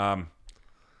chin. I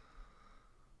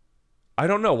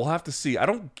don't know. We'll have to see. I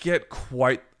don't get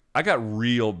quite... I got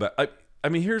real... I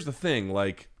mean, here's the thing.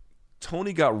 Like,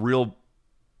 Tony got real...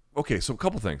 Okay, so a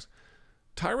couple things.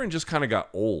 Tyron just kind of got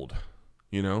old,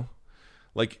 you know?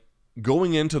 Like,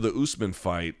 going into the Usman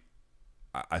fight,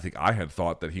 I think I had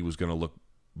thought that he was going to look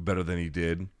better than he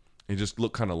did. He just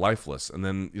looked kind of lifeless. And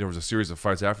then there was a series of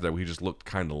fights after that where he just looked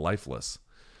kind of lifeless.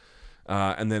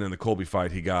 And then in the Colby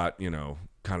fight, he got,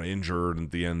 kind of injured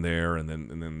at the end there. And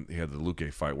then he had the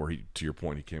Luque fight where he, to your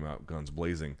point, he came out guns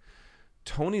blazing.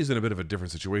 Tony's in a bit of a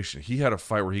different situation. He had a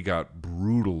fight where he got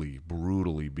brutally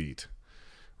beat,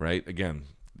 right? Again,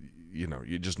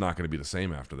 you're just not going to be the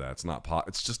same after that.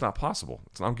 It's just not possible.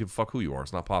 I don't give a fuck who you are.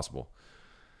 It's not possible.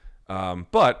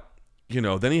 But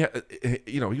then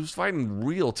he was fighting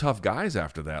real tough guys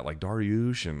after that, like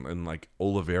Dariush and like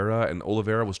Oliveira, and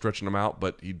Oliveira was stretching him out,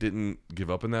 but he didn't give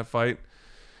up in that fight.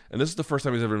 And this is the first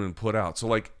time he's ever been put out. So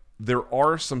like, there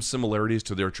are some similarities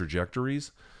to their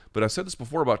trajectories. But I've said this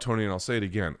before about Tony, and I'll say it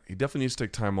again. He definitely needs to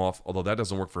take time off, although that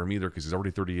doesn't work for him either because he's already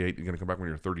 38. You're going to come back when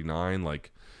you're 39.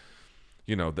 Like,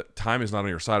 the time is not on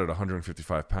your side at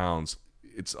 155 pounds.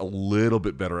 It's a little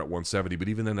bit better at 170, but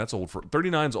even then, that's old.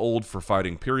 39's old for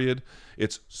fighting, period.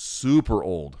 It's super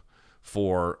old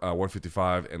for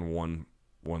 155 and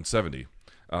 170.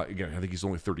 Again, I think he's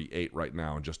only 38 right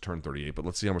now and just turned 38, but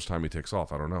let's see how much time he takes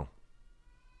off. I don't know.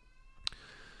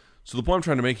 So the point I'm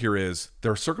trying to make here is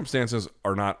their circumstances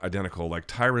are not identical. Like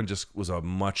Tyron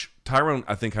Tyron,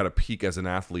 I think, had a peak as an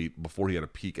athlete before he had a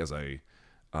peak as a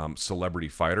celebrity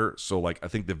fighter. So like, I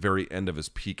think the very end of his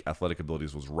peak athletic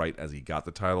abilities was right as he got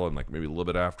the title, and like maybe a little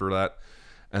bit after that.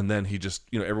 And then he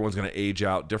just, everyone's going to age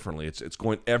out differently.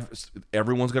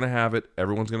 Everyone's going to have it.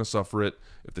 Everyone's going to suffer it.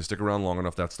 If they stick around long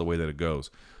enough, that's the way that it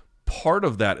goes. Part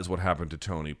of that is what happened to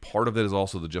Tony. Part of it is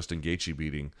also the Justin Gaethje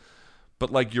beating. But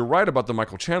like, you're right about the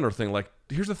Michael Chandler thing. Like,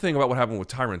 here's the thing about what happened with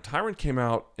Tyron. Tyron came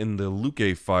out in the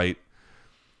Luque fight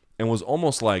and was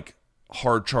almost like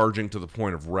hard charging to the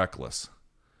point of reckless.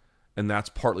 And that's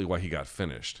partly why he got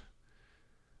finished.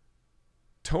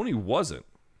 Tony wasn't.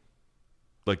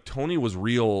 Like, Tony was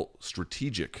real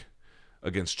strategic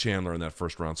against Chandler in that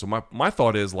first round. So my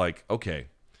thought is like, okay,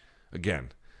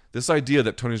 again, this idea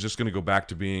that Tony's just going to go back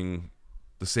to being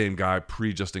the same guy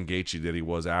pre-Justin Gaethje that he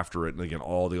was after it, and again,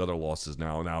 all the other losses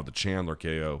now the Chandler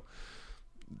KO,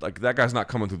 like, that guy's not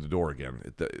coming through the door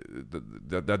again.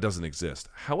 That doesn't exist.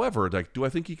 However, like, do I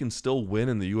think he can still win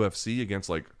in the UFC against,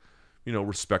 like,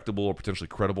 respectable or potentially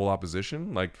credible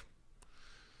opposition? Like,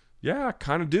 yeah, I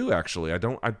kind of do, actually. I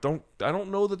don't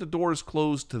know that the door is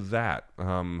closed to that.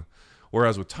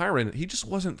 Whereas with Tyron, he just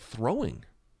wasn't throwing.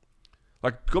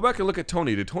 Like, go back and look at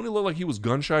Tony. Did Tony look like he was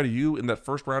gun shy to you in that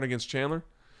first round against Chandler?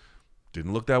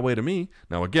 Didn't look that way to me.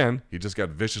 Now, again, he just got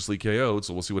viciously KO'd,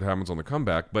 so we'll see what happens on the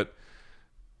comeback. But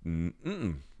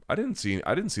I didn't see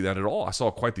that at all. I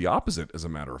saw quite the opposite, as a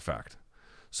matter of fact.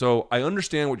 So I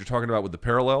understand what you're talking about with the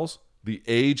parallels. The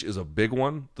age is a big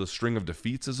one. The string of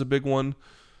defeats is a big one.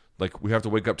 Like, we have to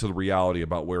wake up to the reality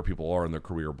about where people are in their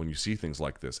career when you see things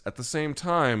like this. At the same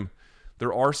time,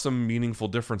 there are some meaningful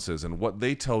differences, and what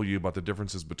they tell you about the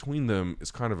differences between them is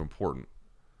kind of important.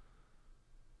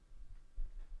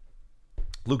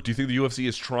 Luke, do you think the UFC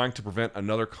is trying to prevent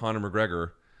another Conor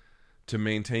McGregor to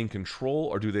maintain control,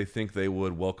 or do they think they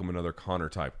would welcome another Conor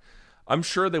type? I'm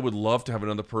sure they would love to have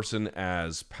another person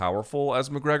as powerful as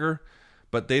McGregor,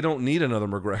 but they don't need another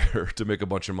McGregor to make a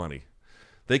bunch of money.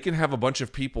 They can have a bunch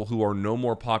of people who are no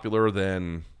more popular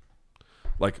than,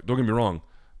 like, don't get me wrong,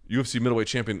 UFC middleweight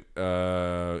champion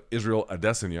Israel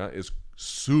Adesanya is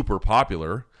super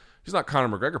popular. He's not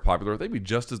Conor McGregor popular.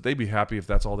 They'd be happy if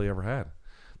that's all they ever had.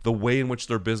 The way in which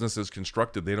their business is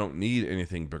constructed, they don't need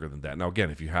anything bigger than that. Now, again,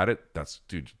 if you had it,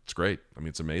 it's great. I mean,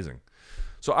 it's amazing.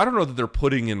 So I don't know that they're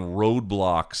putting in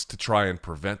roadblocks to try and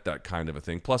prevent that kind of a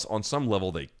thing. Plus, on some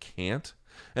level, they can't.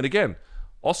 And again,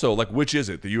 also, like, which is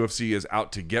it? The UFC is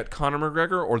out to get Conor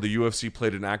McGregor, or the UFC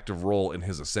played an active role in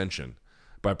his ascension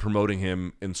by promoting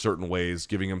him in certain ways,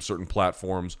 giving him certain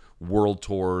platforms, world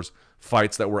tours,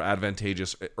 fights that were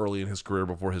advantageous early in his career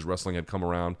before his wrestling had come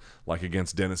around, like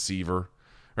against Dennis Seaver.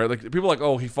 Right? Like, people are like,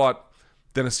 oh, he fought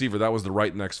Dennis Seaver. That was the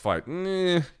right next fight.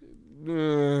 They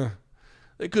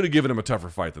could have given him a tougher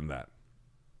fight than that.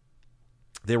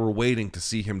 They were waiting to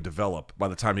see him develop. By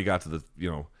the time he got to the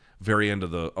very end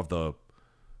of the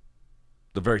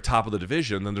very top of the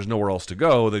division, then there's nowhere else to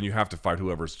go. Then you have to fight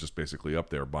whoever's just basically up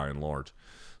there by and large.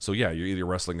 So yeah, you're either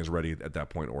wrestling is ready at that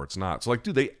point or it's not. So like,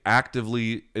 dude, they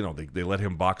actively, they let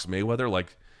him box Mayweather.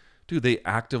 Like, dude, they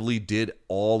actively did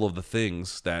all of the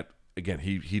things that, again,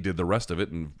 he did the rest of it,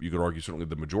 and you could argue certainly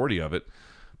the majority of it,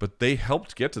 but they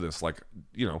helped get to this. Like,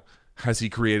 has he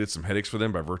created some headaches for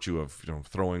them by virtue of,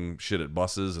 throwing shit at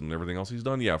buses and everything else he's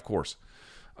done? Yeah, of course.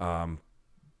 And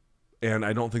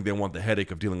I don't think they want the headache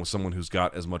of dealing with someone who's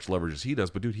got as much leverage as he does.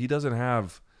 But, dude, he doesn't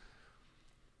have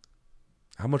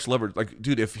how much leverage. Like,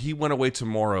 dude, if he went away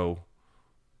tomorrow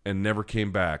and never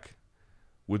came back,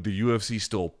 would the UFC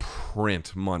still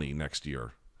print money next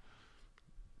year?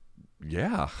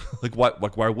 Yeah.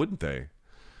 Why wouldn't they?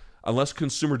 Unless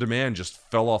consumer demand just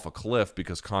fell off a cliff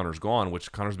because Conor's gone,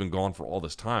 which Conor's been gone for all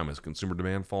this time. Has consumer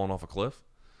demand fallen off a cliff?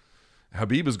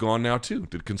 Habib is gone now too.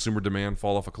 Did consumer demand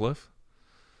fall off a cliff?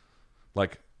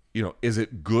 Like, is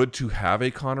it good to have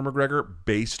a Conor McGregor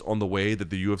based on the way that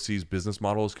the UFC's business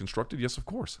model is constructed? Yes, of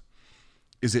course.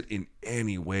 Is it in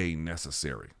any way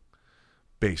necessary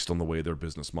based on the way their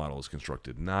business model is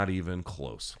constructed? Not even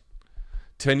close.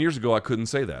 10 years ago, I couldn't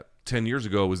say that. 10 years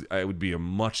ago, it would be a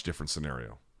much different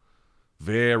scenario.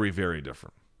 Very, very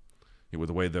different. With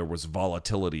the way there was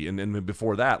volatility. And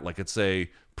before that, like, let's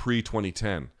say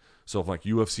pre-2010. So if like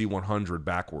UFC 100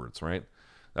 backwards, right?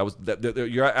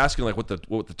 You're asking like what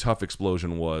the tough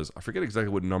explosion was. I forget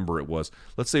exactly what number it was.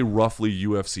 Let's say roughly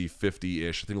UFC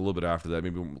 50-ish. I think a little bit after that,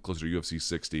 maybe closer to UFC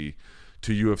 60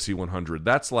 to UFC 100.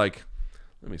 That's like,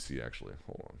 let me see actually.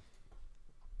 Hold on.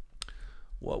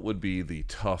 What would be the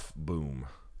tough boom?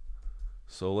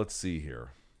 So let's see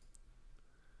here.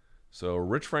 So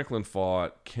Rich Franklin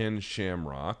fought Ken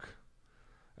Shamrock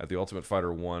at the Ultimate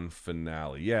Fighter 1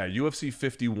 finale. Yeah, UFC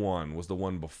 51 was the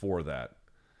one before that,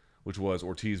 which was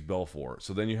Ortiz Belfort.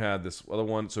 So then you had this other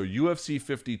one. So UFC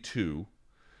 52,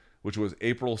 which was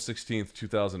April 16th,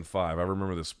 2005. I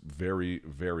remember this very,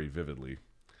 very vividly.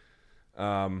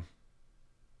 Not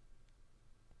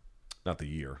the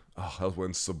year. Oh, that was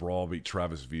when Sabral beat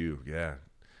Travis View. Yeah.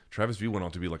 Travis View went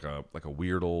on to be like a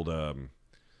weird old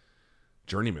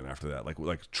journeyman after that.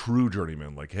 Like true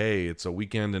journeyman. Like, hey, it's a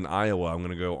weekend in Iowa. I'm going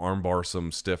to go armbar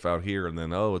some stiff out here. And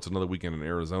then, it's another weekend in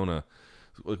Arizona.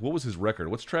 Like, what was his record?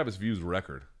 What's Travis View's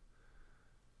record?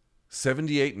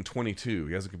 78-22.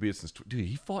 He hasn't competed since. Dude,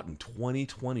 he fought in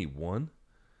 2021.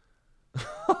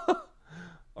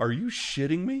 Are you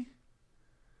shitting me?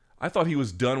 I thought he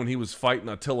was done when he was fighting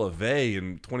Attila Vey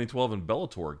in 2012 in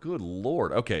Bellator. Good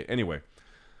Lord. Okay, anyway.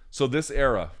 So this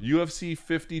era, UFC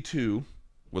 52,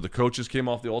 where the coaches came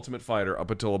off the Ultimate Fighter up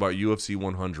until about UFC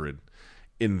 100.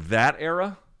 In that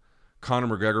era,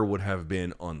 Conor McGregor would have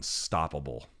been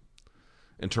unstoppable.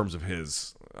 In terms of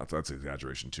his, that's an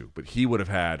exaggeration too, but he would have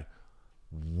had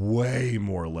way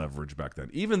more leverage back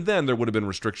then. Even then, there would have been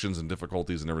restrictions and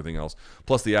difficulties and everything else.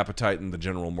 Plus, the appetite in the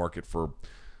general market for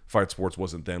fight sports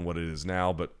wasn't then what it is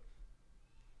now, but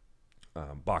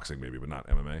boxing maybe, but not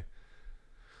MMA.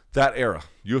 That era,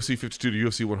 UFC 52 to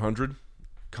UFC 100,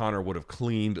 Conor would have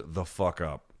cleaned the fuck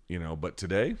up, but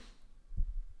today,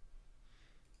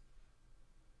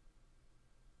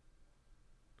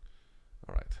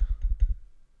 all right.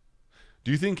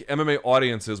 Do you think MMA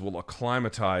audiences will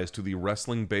acclimatize to the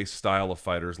wrestling-based style of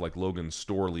fighters like Logan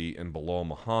Storley and Bilal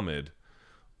Muhammad,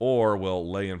 or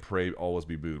will lay and pray always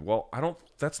be booed? Well,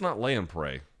 that's not lay and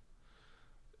pray.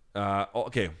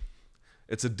 Okay.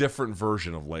 It's a different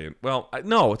version of lay and... Well,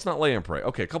 no, it's not lay and pray.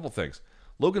 Okay, a couple things.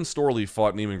 Logan Storley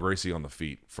fought Neiman Gracie on the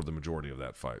feet for the majority of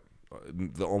that fight.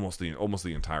 Almost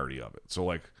the entirety of it. So,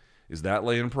 like, is that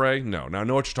lay and pray? No. Now, I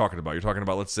know what you're talking about. You're talking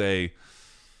about, let's say...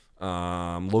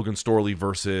 Logan Storley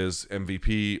versus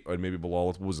MVP, and maybe Bilal.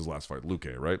 What was his last fight?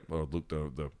 Luque, right? Or Luke,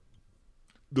 the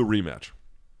rematch.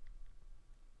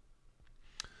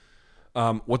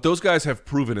 What those guys have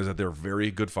proven is that they're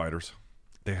very good fighters.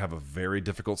 They have a very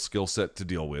difficult skill set to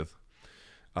deal with.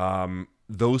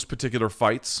 Those particular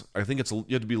fights, I think you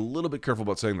have to be a little bit careful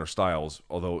about saying their styles,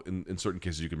 although in certain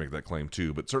cases you can make that claim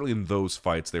too. But certainly in those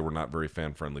fights, they were not very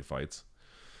fan-friendly fights.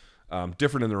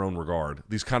 Different in their own regard.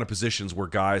 These kind of positions where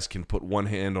guys can put one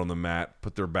hand on the mat,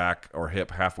 put their back or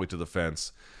hip halfway to the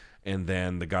fence, and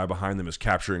then the guy behind them is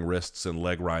capturing wrists and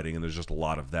leg riding, and there's just a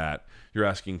lot of that. You're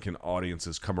asking, can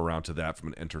audiences come around to that from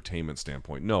an entertainment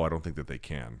standpoint? No, I don't think that they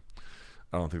can.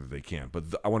 But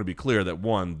I want to be clear that,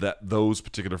 one, that those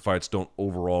particular fights don't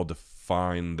overall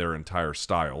define their entire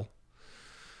style.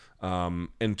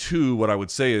 And two, what I would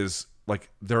say is, like,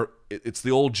 it's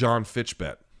the old John Fitch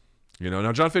bet.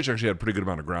 Now John Fitch actually had a pretty good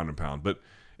amount of ground and pound, but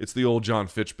it's the old John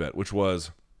Fitch bet, which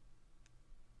was,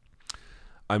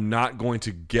 I'm not going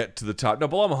to get to the top. Now,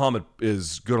 Bilal Muhammad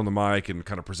is good on the mic and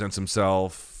kind of presents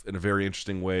himself in a very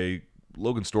interesting way.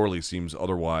 Logan Storley seems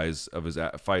otherwise of his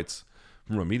fights,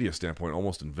 from a media standpoint,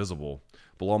 almost invisible.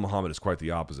 Bilal Muhammad is quite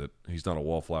the opposite. He's not a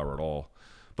wallflower at all.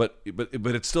 But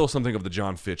it's still something of the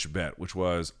John Fitch bet, which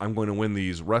was, I'm going to win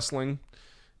these wrestling.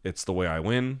 It's the way I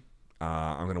win.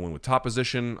 I'm going to win with top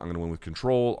position. I'm going to win with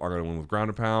control. I'm going to win with ground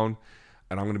and pound.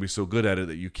 And I'm going to be so good at it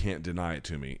that you can't deny it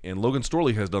to me. And Logan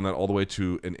Storley has done that all the way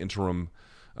to an interim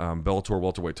Bellator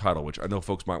welterweight title, which I know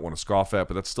folks might want to scoff at,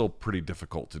 but that's still pretty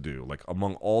difficult to do. Like,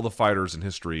 among all the fighters in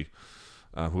history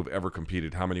who have ever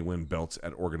competed, how many win belts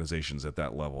at organizations at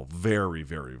that level? Very,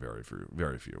 very, very few.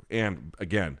 Very few. And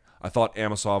again, I thought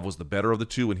Amosov was the better of the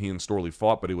two when he and Storley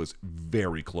fought, but it was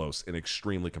very close and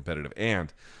extremely competitive.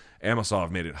 And Amosov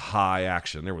made it high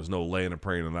action. There was no laying and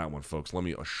praying on that one, folks. Let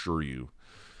me assure you.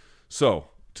 So,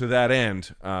 to that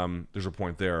end, there's a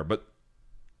point there. But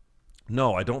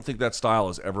no, I don't think that style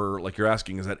is ever, like you're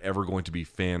asking, is that ever going to be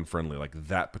fan-friendly, like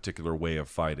that particular way of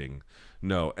fighting?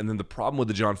 No. And then the problem with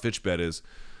the John Fitch bet is,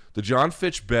 the John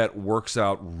Fitch bet works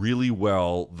out really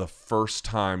well the first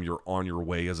time you're on your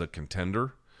way as a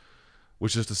contender,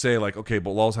 which is to say, like, okay,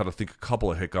 Bilal's had, I think, a couple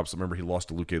of hiccups. Remember, he lost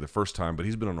to Luque the first time, but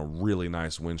he's been on a really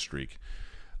nice win streak.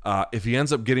 If he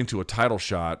ends up getting to a title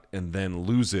shot and then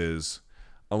loses,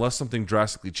 unless something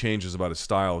drastically changes about his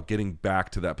style, getting back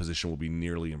to that position will be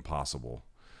nearly impossible.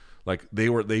 Like, the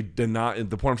point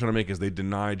I'm trying to make is they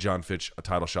denied John Fitch a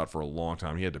title shot for a long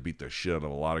time. He had to beat the shit out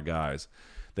of a lot of guys.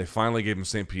 They finally gave him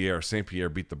St. Pierre. St. Pierre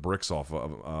beat the brakes off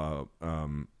of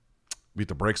him,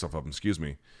 excuse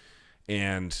me.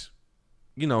 And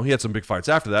he had some big fights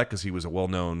after that because he was a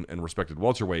well-known and respected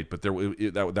welterweight, but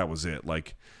that was it.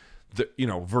 Like,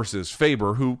 versus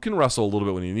Faber, who can wrestle a little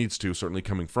bit when he needs to, certainly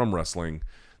coming from wrestling.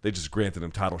 They just granted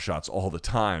him title shots all the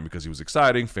time because he was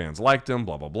exciting, fans liked him,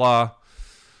 blah, blah, blah.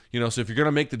 So if you're going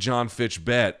to make the John Fitch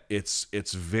bet,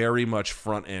 it's very much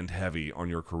front-end heavy on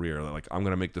your career. Like, I'm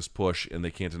going to make this push, and they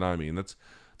can't deny me. And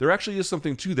there actually is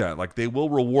something to that. Like, they will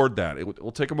reward that. It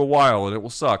will take them a while, and it will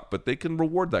suck, but they can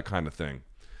reward that kind of thing.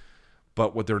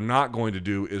 But what they're not going to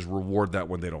do is reward that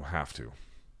when they don't have to.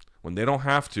 When they don't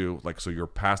have to, like, so you're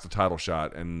past the title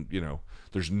shot and,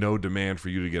 there's no demand for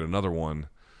you to get another one,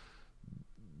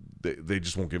 they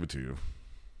just won't give it to you.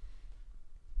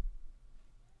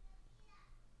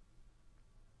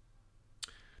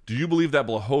 Do you believe that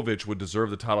Blachowicz would deserve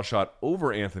the title shot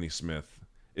over Anthony Smith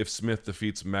if Smith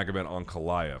defeats Magomed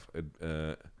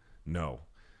Ankalaev? No.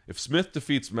 If Smith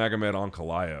defeats Magomed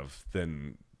Ankalaev,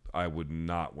 then I would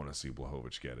not want to see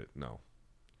Blachowicz get it. No.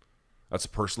 That's a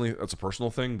personal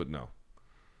thing, but no.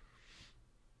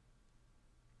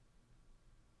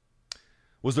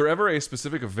 Was there ever a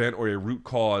specific event or a root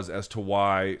cause as to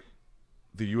why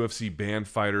the UFC banned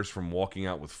fighters from walking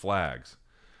out with flags?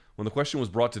 When the question was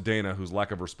brought to Dana, whose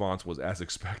lack of response was as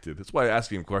expected. That's why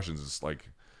asking him questions is like,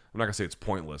 I'm not going to say it's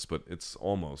pointless, but it's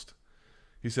almost.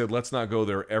 He said, let's not go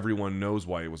there. Everyone knows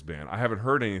why it was banned. I haven't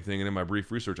heard anything, and in my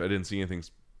brief research, I didn't see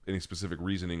any specific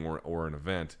reasoning or an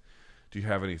event. Do you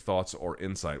have any thoughts or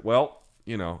insight? Well,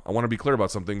 I want to be clear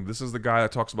about something. This is the guy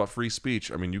that talks about free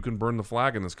speech. I mean, you can burn the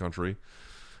flag in this country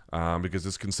because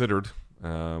it's considered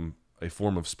a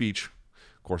form of speech.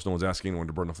 Of course, no one's asking anyone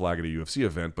to burn the flag at a UFC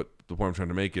event, but the point I'm trying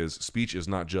to make is speech is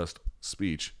not just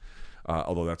speech,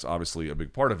 although that's obviously a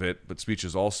big part of it, but speech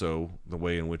is also the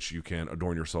way in which you can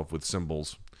adorn yourself with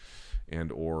symbols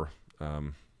and or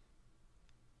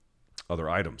other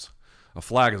items. A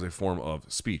flag is a form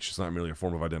of speech. It's not merely a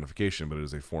form of identification, but it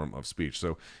is a form of speech.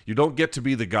 So you don't get to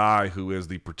be the guy who is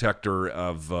the protector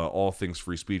of all things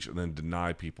free speech and then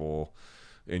deny people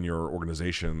in your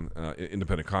organization,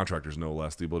 independent contractors no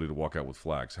less, the ability to walk out with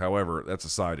flags. However, that's a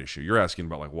side issue. You're asking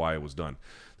about like why it was done.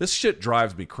 This shit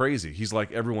drives me crazy. He's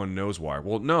like, everyone knows why.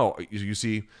 Well, no, you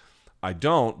see, I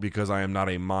don't, because I am not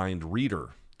a mind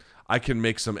reader. I can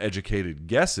make some educated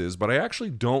guesses, but I actually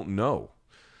don't know.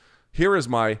 Here is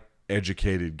my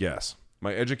educated guess.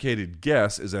 My educated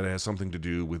guess is that it has something to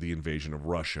do with the invasion of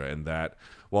Russia, and that,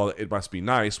 while it must be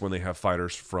nice when they have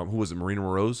fighters from, who was it, Marina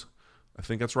Moroz? I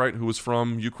think that's right, who was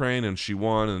from Ukraine, and she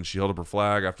won, and she held up her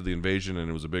flag after the invasion, and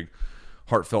it was a big,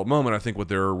 heartfelt moment. I think what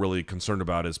they're really concerned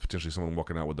about is potentially someone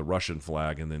walking out with the Russian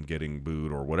flag and then getting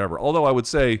booed or whatever. Although I would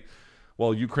say,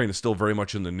 while Ukraine is still very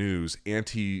much in the news,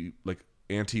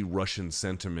 anti-Russian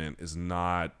sentiment is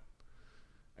not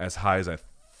as high as I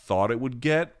thought it would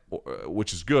get,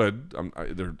 which is good.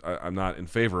 I'm not in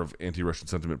favor of anti-Russian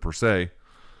sentiment per se.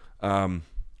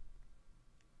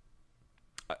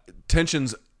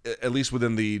 Tensions, at least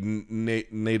within the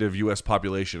native U.S.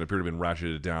 population, appear to have been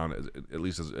ratcheted down, at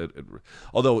least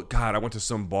although, God, I went to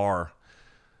some bar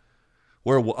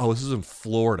where, this is in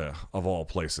Florida, of all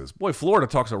places. Boy, Florida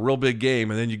talks a real big game,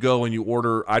 and then you go and you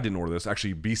order, I didn't order this,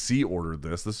 actually BC ordered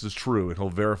this is true, and he'll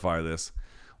verify this.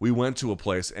 We went to a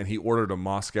place, and he ordered a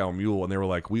Moscow mule, and they were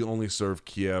like, we only serve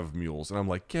Kiev mules. And I'm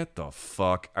like, get the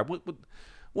fuck,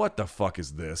 what the fuck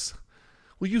is this?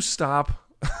 Will you stop?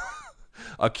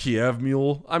 A Kiev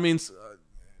mule? I mean,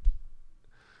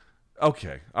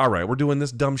 okay, all right, we're doing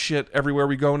this dumb shit everywhere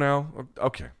we go now?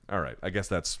 Okay, all right, I guess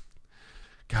that's,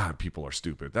 God, people are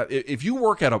stupid. That if you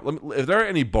work at if there are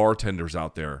any bartenders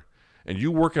out there, and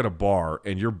you work at a bar,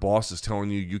 and your boss is telling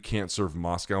you can't serve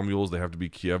Moscow mules, they have to be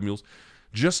Kiev mules,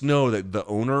 just know that the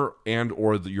owner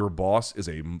or your boss is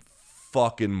a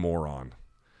fucking moron.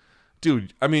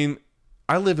 Dude, I mean,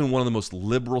 I live in one of the most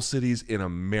liberal cities in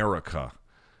America.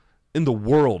 In the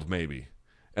world, maybe.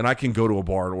 And I can go to a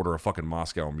bar and order a fucking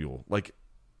Moscow mule. Like,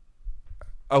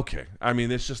 okay. I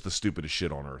mean, it's just the stupidest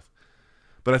shit on earth.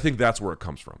 But I think that's where it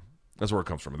comes from. That's where it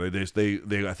comes from.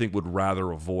 They I think, would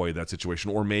rather avoid that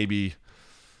situation. Or maybe,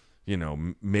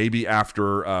 maybe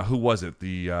after, who was it?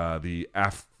 The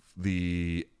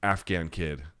Afghan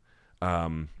kid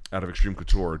out of Extreme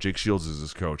Couture. Jake Shields is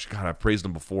his coach. God, I've praised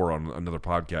him before on another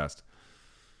podcast.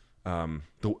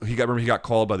 He got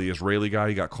called by the Israeli guy.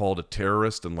 He got called a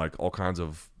terrorist and like all kinds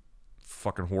of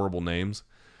fucking horrible names.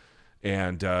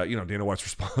 And Dana White's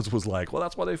response was like, "Well,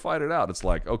 that's why they fight it out." It's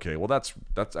like, okay, well, that's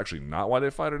actually not why they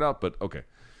fight it out, but okay.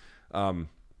 The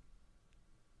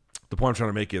point I'm trying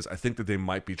to make is I think that they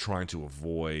might be trying to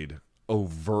avoid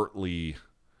overtly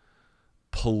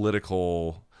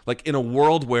political, like in a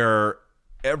world where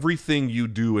everything you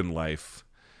do in life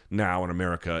now in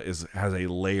America has a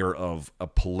layer of a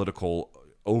political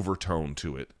overtone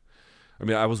to it. I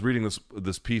mean, I was reading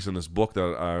this piece in this book that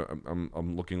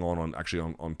I'm looking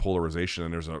on polarization,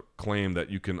 and there's a claim that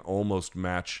you can almost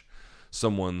match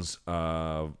someone's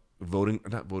party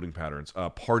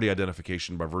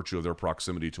identification by virtue of their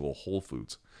proximity to a Whole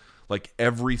Foods. Like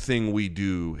everything we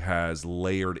do has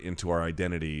layered into our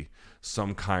identity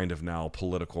some kind of now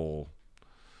political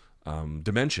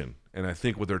dimension. And I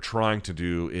think what they're trying to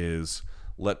do is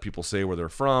let people say where they're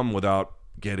from without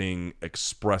getting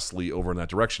expressly over in that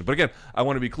direction. But again, I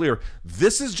want to be clear.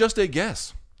 This is just a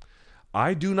guess.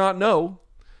 I do not know,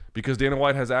 because Dana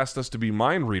White has asked us to be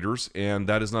mind readers, and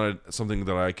that is not something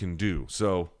that I can do.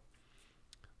 So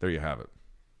there you have it.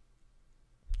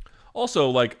 Also,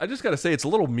 like, I just got to say, it's a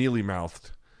little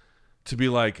mealy-mouthed to be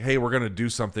like, hey, we're going to do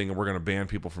something and we're going to ban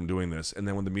people from doing this. And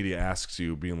then when the media asks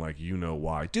you, being like, you know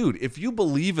why. Dude, if you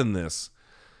believe in this,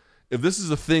 if this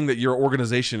is a thing that your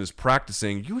organization is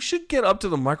practicing, you should get up to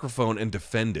the microphone and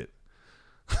defend it.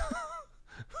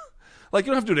 Like,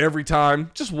 you don't have to do it every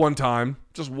time. Just one time.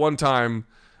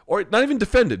 Or not even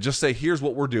defend it. Just say, here's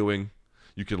what we're doing.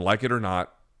 You can like it or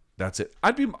not. That's it.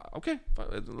 I'd be, okay,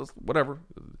 whatever.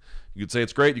 You could say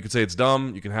it's great. You could say it's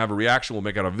dumb. You can have a reaction. We'll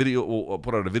make out a video. We'll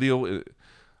put out a video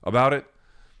about it.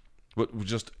 But we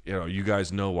just, you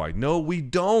guys know why. No, we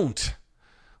don't.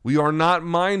 We are not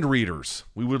mind readers.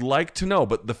 We would like to know.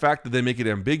 But the fact that they make it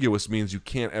ambiguous means you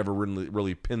can't ever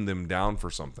really pin them down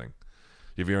for something.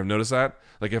 Have you ever noticed that?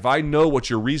 Like, if I know what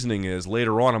your reasoning is,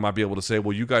 later on I might be able to say,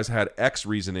 well, you guys had X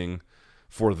reasoning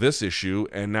for this issue,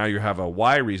 and now you have a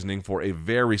Y reasoning for a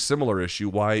very similar issue.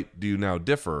 Why do you now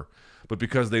differ? But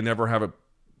because they never have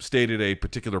stated a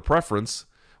particular preference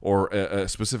or a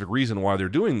specific reason why they're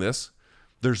doing this,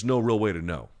 there's no real way to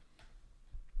know.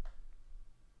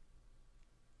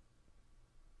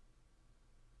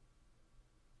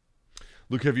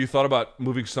 Luke, have you thought about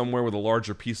moving somewhere with a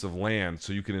larger piece of land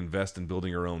so you can invest in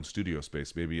building your own studio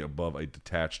space, maybe above a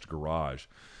detached garage?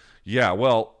 Yeah,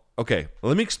 well, okay,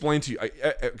 let me explain to you.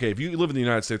 Okay, if you live in the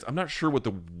United States, I'm not sure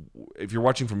if you're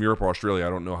watching from Europe or Australia, I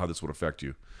don't know how this would affect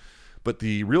you. But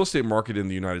the real estate market in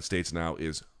the United States now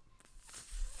is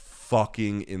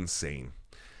fucking insane.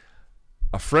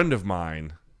 A friend of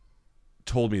mine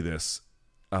told me this,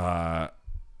 and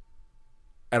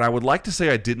I would like to say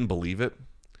I didn't believe it,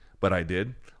 but I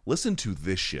did. Listen to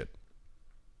this shit.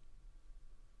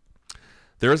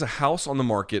 There is a house on the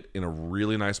market in a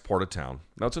really nice part of town.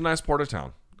 Now, it's a nice part of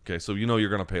town. Okay, so you know you're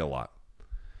going to pay a lot.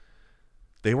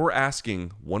 They were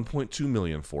asking $1.2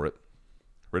 million for it.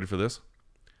 Ready for this?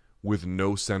 With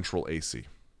no central AC.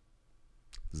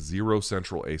 0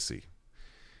 central AC.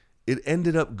 It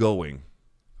ended up going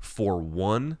for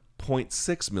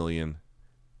 $1.6 million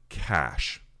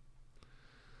cash.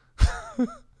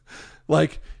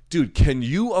 Like, dude, can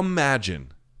you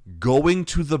imagine going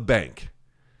to the bank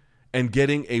and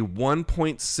getting a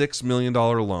 $1.6 million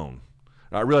loan?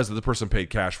 Now, I realize that the person paid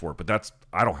cash for it, but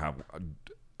I don't have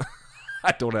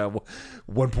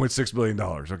 $1.6 million,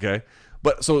 okay?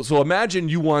 But so imagine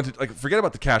you wanted, like, forget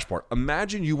about the cash part.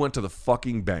 Imagine you went to the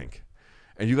fucking bank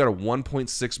and you got a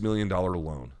 $1.6 million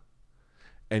loan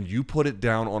and you put it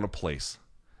down on a place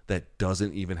that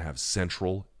doesn't even have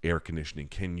central air conditioning.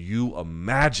 Can you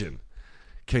imagine?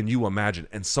 Can you imagine?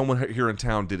 And someone here in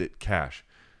town did it cash.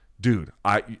 Dude,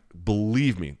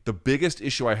 believe me, the biggest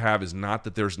issue I have is not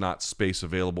that there's not space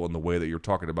available in the way that you're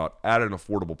talking about at an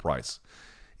affordable price.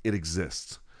 It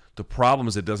exists. The problem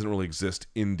is it doesn't really exist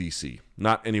in DC.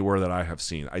 Not anywhere that I have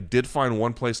seen. I did find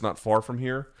one place not far from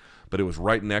here, but it was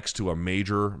right next to a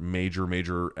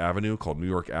major avenue called New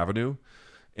York Avenue.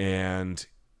 And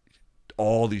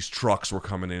all these trucks were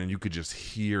coming in and you could just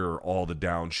hear all the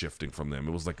downshifting from them.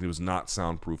 It was like it was not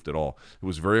soundproofed at all. It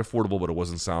was very affordable, but it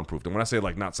wasn't soundproofed. And when I say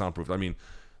like not soundproofed, I mean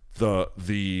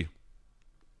the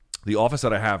office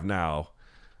that I have now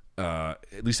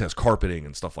at least has carpeting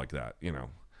and stuff like that, you know.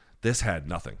 This had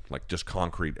nothing, like just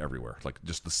concrete everywhere. Like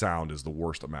just the sound is the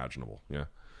worst imaginable, yeah.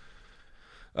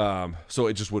 So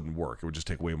it just wouldn't work. It would just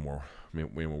take way more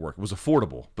work. It was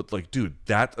affordable, but like, dude,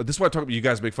 this is why I talk about. You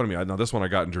guys make fun of me. Now this one I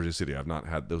got in Jersey City. I've not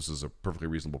had those as a perfectly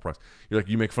reasonable price. You're like,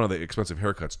 you make fun of the expensive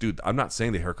haircuts, dude. I'm not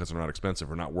saying the haircuts are not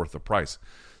expensive or not worth the price.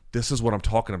 This is what I'm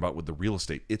talking about with the real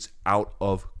estate. It's out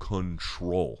of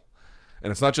control, and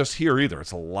it's not just here either.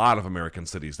 It's a lot of American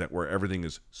cities where everything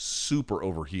is super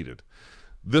overheated.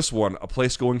 This one, a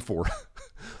place going for,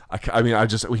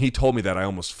 when he told me that, I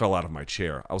almost fell out of my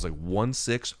chair. I was like,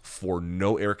 1.6 for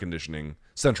no air conditioning,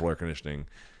 central air conditioning,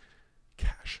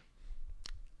 cash.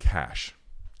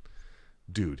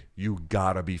 Dude, you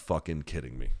gotta be fucking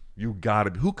kidding me. You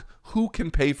gotta be. Who can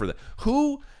pay for that?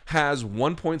 Who has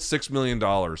 $1.6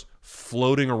 million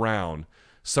floating around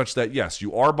such that, yes,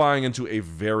 you are buying into a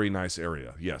very nice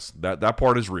area. Yes, that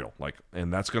part is real. Like,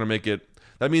 and that's gonna make it,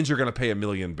 that means you're gonna pay $1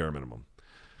 million bare minimum.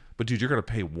 But dude, you're going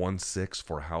to pay 1.6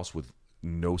 for a house with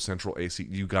no central AC?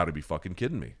 You got to be fucking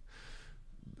kidding me.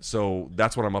 So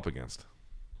that's what I'm up against.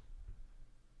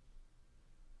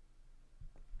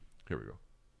 Here we go.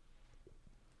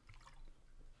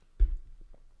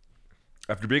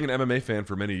 After being an MMA fan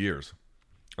for many years,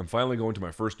 I'm finally going to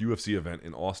my first UFC event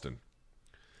in Austin.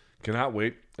 Cannot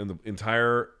wait, and the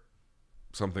entire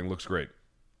something looks great.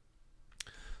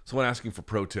 Someone asking for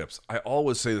pro tips. I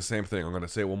always say the same thing. I'm going to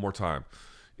say it one more time.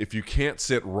 If you can't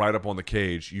sit right up on the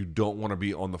cage, you don't want to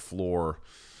be on the floor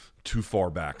too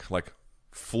far back. Like,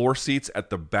 floor seats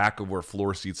at the back of where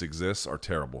floor seats exist are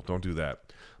terrible. Don't do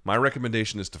that. My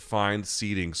recommendation is to find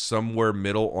seating somewhere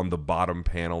middle on the bottom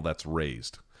panel that's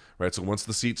raised. Right? So once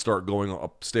the seats start going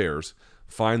upstairs,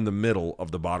 find the middle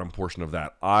of the bottom portion of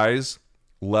that. Eyes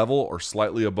level or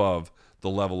slightly above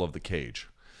the level of the cage.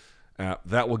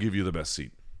 That will give you the best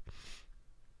seat.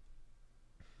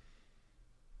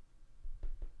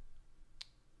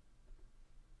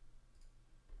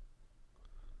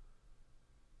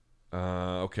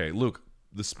 Okay, Luke,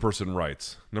 this person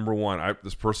writes, number one,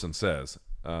 this person says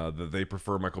that they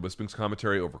prefer Michael Bisping's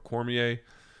commentary over Cormier.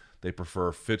 They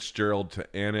prefer Fitzgerald to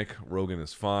Anik. Rogan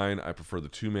is fine. I prefer the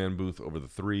two-man booth over the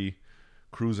three.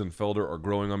 Cruz and Felder are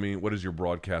growing on me. What is your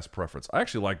broadcast preference? I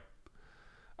kind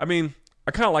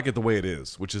of like it the way it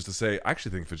is, which is to say, I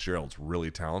actually think Fitzgerald's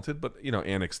really talented, but, you know,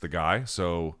 Anik's the guy,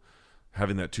 so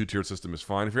having that two-tiered system is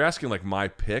fine. If you're asking, like, my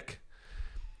pick,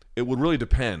 it would really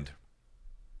depend.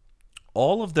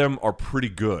 All of them are pretty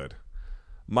good.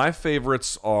 My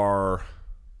favorites are,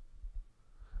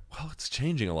 well, it's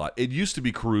changing a lot. It used to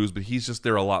be Cruz, but he's just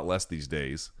there a lot less these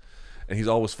days. And he's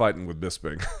always fighting with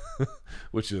Bisping,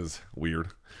 which is weird.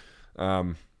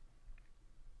 I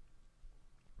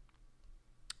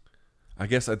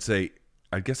guess I'd say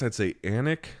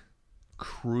Anik,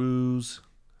 Cruz,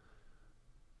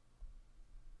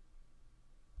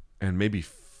 and maybe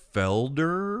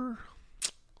Felder.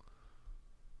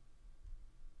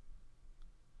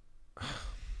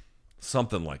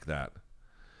 Something like that.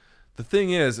 The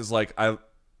thing is like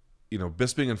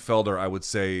Bisping and Felder, I would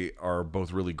say, are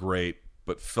both really great,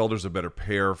 but Felder's a better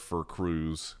pair for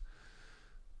Cruz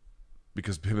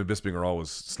because him and Bisping are always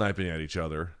sniping at each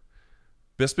other.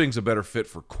 Bisping's a better fit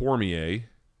for Cormier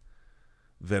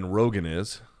than Rogan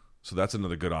is, so that's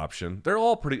another good option. They're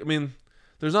all pretty. I mean,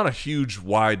 there's not a huge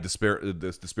wide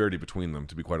disparity between them,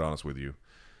 to be quite honest with you,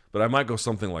 but I might go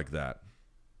something like that.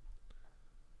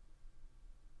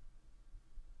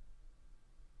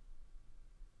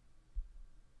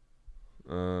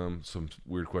 Some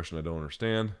weird question I don't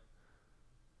understand.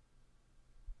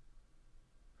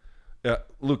 Yeah,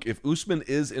 Luke, if Usman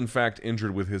is in fact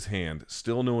injured with his hand,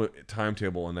 still no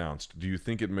timetable announced, do you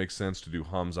think it makes sense to do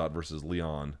Khamzat versus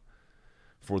Leon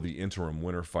for the interim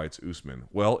winner fights Usman?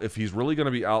 Well, if he's really going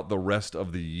to be out the rest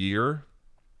of the year,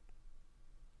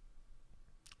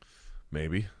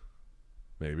 maybe.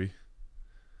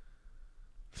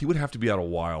 He would have to be out a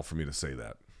while for me to say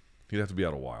that. He'd have to be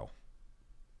out a while.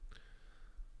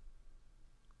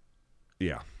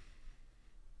 Yeah.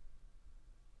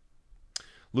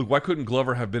 Luke, why couldn't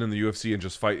Glover have been in the UFC and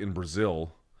just fight in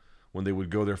Brazil when they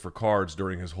would go there for cards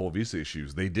during his whole visa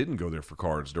issues? They didn't go there for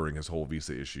cards during his whole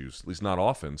visa issues, at least not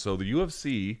often. So the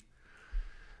UFC,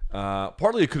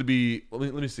 partly it could be,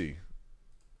 let me see.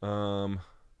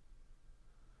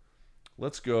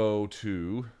 Let's go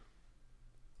to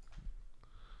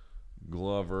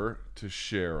Glover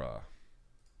Teixeira.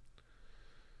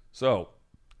 So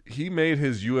he made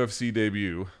his UFC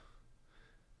debut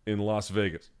in Las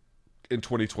Vegas in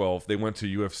 2012. They went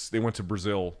to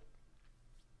Brazil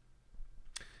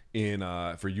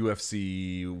for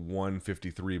UFC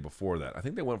 153 before that. I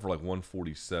think they went for like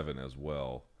 147 as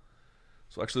well.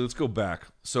 So actually, let's go back.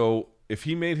 So if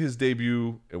he made his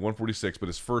debut at 146, but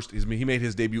he made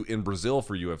his debut in Brazil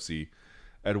for UFC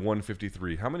at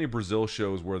 153. How many Brazil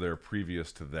shows were there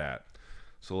previous to that?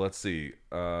 So let's see.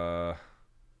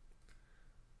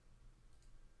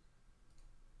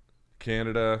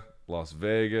 Canada, Las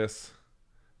Vegas,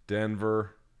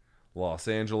 Denver, Los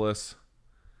Angeles,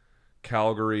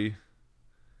 Calgary,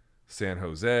 San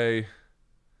Jose,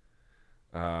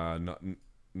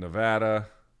 Nevada.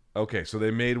 Okay, so they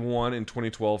made one in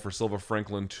 2012 for Silva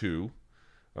Franklin 2.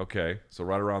 Okay, so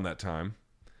right around that time.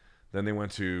 Then they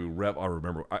went to I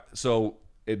remember. So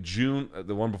in June,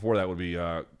 the one before that would be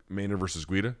Maynard versus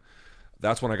Guida.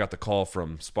 That's when I got the call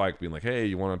from Spike being like, hey,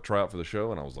 you want to try out for the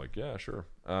show? And I was like, yeah, sure.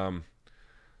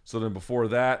 So then before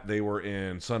that, they were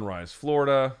in Sunrise,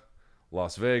 Florida,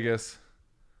 Las Vegas,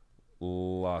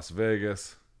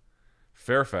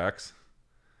 Fairfax,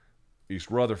 East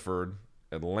Rutherford,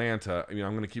 Atlanta. I mean,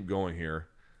 I'm going to keep going here.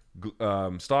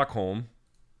 Stockholm,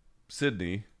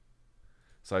 Sydney,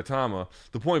 Saitama.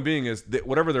 The point being is that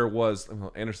whatever there was,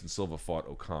 Anderson Silva fought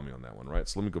Okami on that one, right?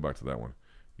 So let me go back to that one.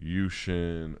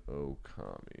 Yushin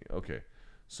Okami. Okay.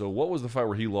 So what was the fight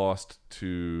where he lost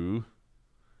to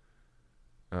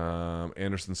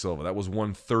Anderson Silva? That was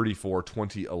 134,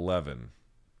 2011.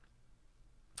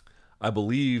 I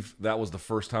believe that was the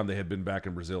first time they had been back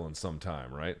in Brazil in some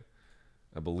time, right?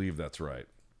 I believe that's right.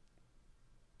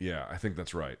 Yeah, I think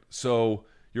that's right. So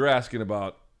you're asking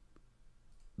about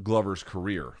Glover's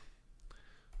career.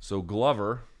 So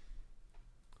Glover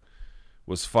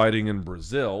was fighting in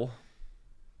Brazil.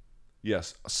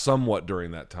 Yes, somewhat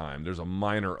during that time. There's a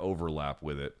minor overlap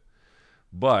with it.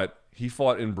 But he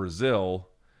fought in Brazil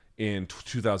in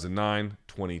 2009,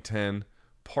 2010,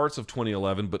 parts of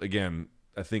 2011. But again,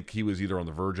 I think he was either on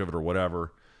the verge of it or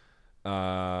whatever.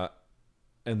 And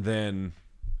then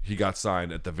he got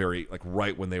signed at the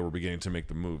right when they were beginning to make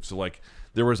the move. So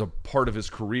there was a part of his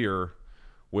career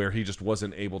where he just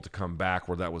wasn't able to come back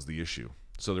where that was the issue.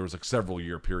 So there was a several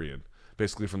year period,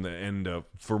 basically from the end of,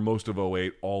 for most of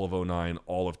 08, all of 09,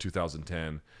 all of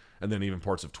 2010, and then even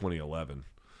parts of 2011.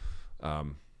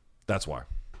 That's why.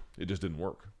 It just didn't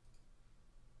work.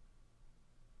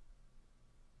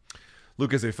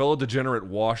 Luke, as a fellow degenerate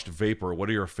washed vapor, what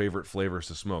are your favorite flavors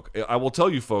to smoke? I will tell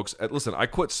you, folks, listen, I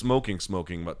quit smoking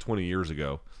about 20 years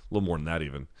ago, a little more than that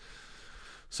even.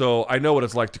 So I know what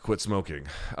it's like to quit smoking.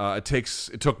 It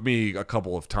took me a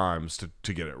couple of times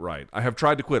to get it right. I have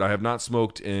tried to quit. I have not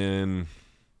smoked in,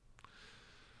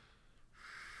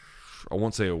 I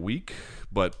won't say a week,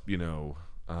 but 4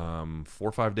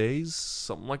 or 5 days,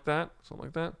 something like that.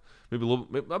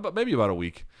 Maybe about a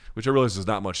week, which I realize is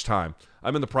not much time.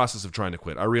 I'm in the process of trying to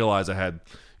quit. I realize I had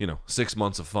 6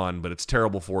 months of fun, but it's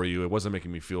terrible for you. It wasn't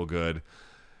making me feel good.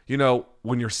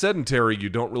 When you're sedentary, you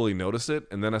don't really notice it.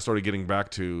 And then I started getting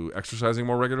back to exercising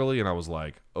more regularly, and I was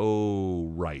like, oh,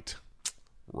 right.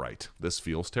 This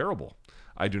feels terrible.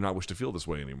 I do not wish to feel this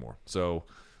way anymore. So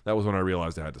that was when I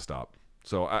realized I had to stop.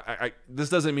 So this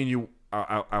doesn't mean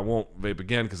I won't vape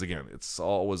again, because again, it's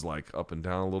always like up and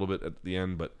down a little bit at the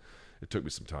end, but it took me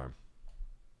some time.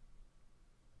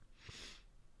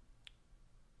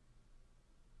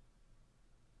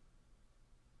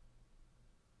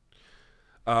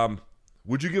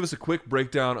 Would you give us a quick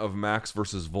breakdown of Max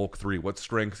versus Volk 3? What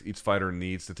strengths each fighter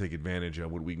needs to take advantage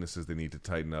of, what weaknesses they need to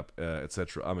tighten up,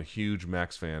 etc. I'm a huge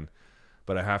Max fan,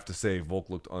 but I have to say Volk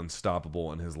looked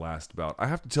unstoppable in his last bout. I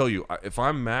have to tell you, if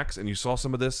I'm Max, and you saw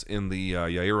some of this in the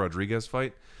Yair Rodriguez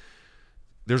fight,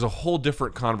 there's a whole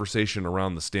different conversation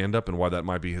around the stand-up and why that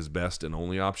might be his best and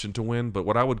only option to win. But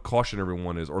what I would caution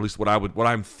everyone is, or at least what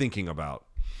I'm thinking about,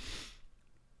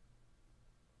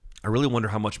 I really wonder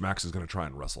how much Max is going to try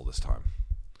and wrestle this time.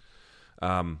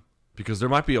 Because there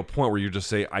might be a point where you just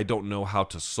say, I don't know how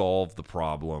to solve the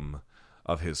problem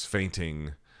of his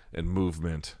feinting and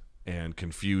movement and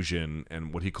confusion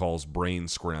and what he calls brain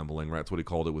scrambling, right? That's what he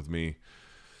called it with me.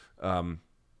 At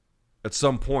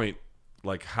some point,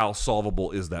 like, how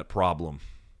solvable is that problem?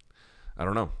 I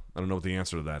don't know. I don't know what the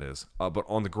answer to that is. But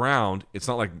on the ground, it's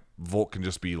not like Volk can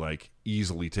just be, like,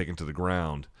 easily taken to the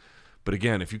ground. But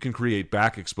again, if you can create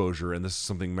back exposure, and this is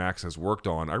something Max has worked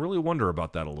on, I really wonder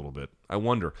about that a little bit. I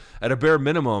wonder. At a bare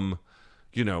minimum,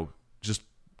 just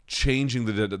changing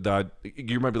the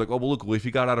you might be like, oh, well, look, if he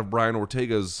got out of Brian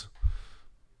Ortega's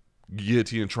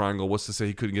guillotine and triangle, what's to say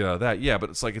he couldn't get out of that? Yeah,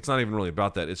 but it's like, it's not even really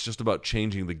about that. It's just about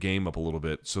changing the game up a little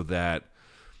bit so that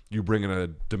you bring in a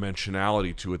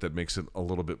dimensionality to it that makes it a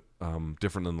little bit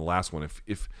different than the last one.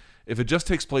 If it just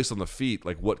takes place on the feet,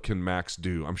 like, what can Max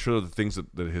do? I'm sure the things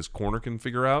that his corner can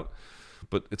figure out,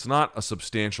 but it's not a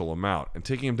substantial amount. And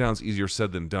taking him down is easier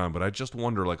said than done, but I just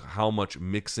wonder, like, how much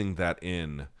mixing that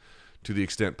in to the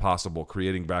extent possible,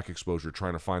 creating back exposure,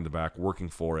 trying to find the back, working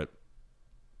for it,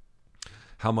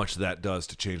 how much that does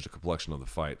to change the complexion of the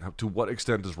fight. To what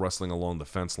extent does wrestling along the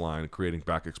fence line, creating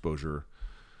back exposure,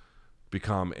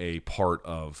 become a part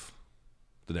of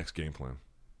the next game plan?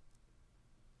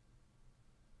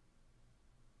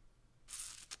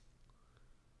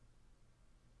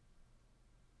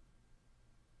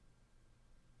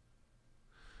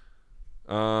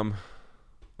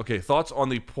 Okay, thoughts on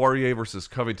the Poirier versus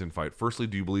Covington fight. Firstly,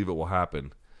 do you believe it will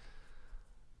happen?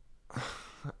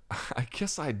 I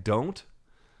guess I don't,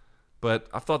 but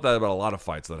I've thought that about a lot of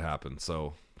fights that happen,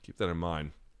 so keep that in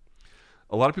mind.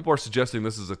 A lot of people are suggesting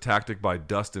this is a tactic by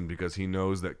Dustin because he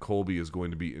knows that Colby is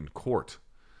going to be in court.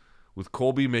 With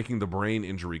Colby making the brain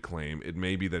injury claim, it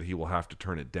may be that he will have to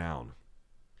turn it down.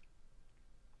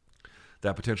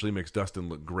 That potentially makes Dustin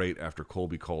look great after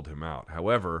Colby called him out.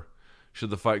 However, should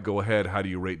the fight go ahead, how do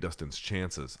you rate Dustin's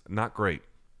chances? Not great.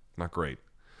 Not great.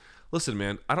 Listen,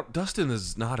 man, Dustin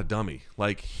is not a dummy.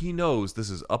 Like, he knows this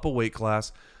is up a weight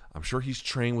class. I'm sure he's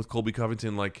trained with Colby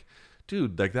Covington. Like,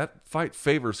 dude, like, that fight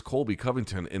favors Colby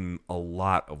Covington in a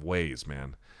lot of ways,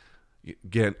 man.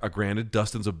 Again, granted,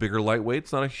 Dustin's a bigger lightweight.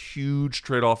 It's not a huge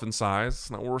trade-off in size.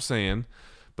 It's not what we're saying.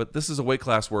 But this is a weight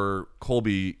class where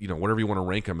Colby, whatever you want to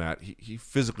rank him at, he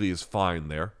physically is fine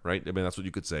there, right? I mean, that's what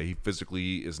you could say. He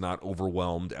physically is not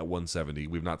overwhelmed at 170.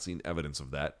 We've not seen evidence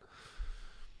of that.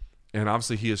 And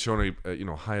obviously he has shown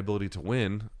a high ability to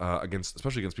win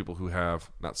especially against people who have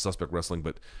not suspect wrestling,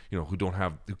 but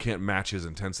who can't match his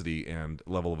intensity and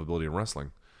level of ability in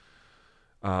wrestling.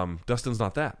 Dustin's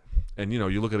not that. And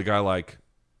you look at a guy like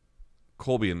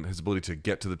Colby and his ability to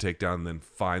get to the takedown and then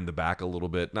find the back a little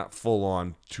bit, not full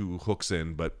on 2 hooks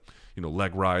in, but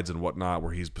leg rides and whatnot,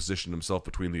 where he's positioned himself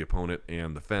between the opponent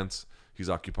and the fence. He's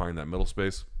occupying that middle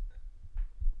space.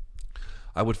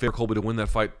 I would favor Colby to win that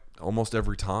fight almost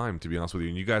every time, to be honest with you.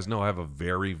 And you guys know I have a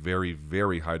very, very,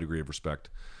 very high degree of respect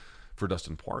for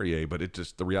Dustin Poirier, but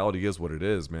the reality is what it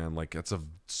is, man. Like, it's a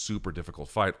super difficult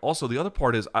fight. Also, the other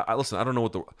part is, listen, I don't know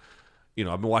what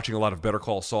I've been watching a lot of Better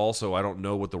Call Saul, so I don't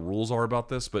know what the rules are about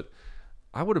this, but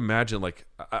I would imagine, like,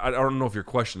 I don't know if your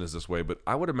question is this way, but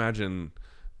I would imagine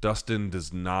Dustin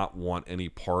does not want any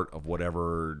part of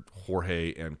whatever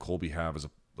Jorge and Colby have as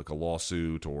a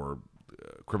lawsuit or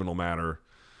criminal matter.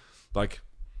 Like,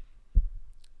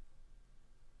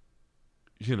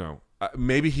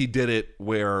 maybe he did it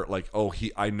where, like,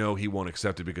 I know he won't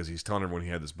accept it because he's telling everyone he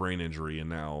had this brain injury and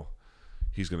now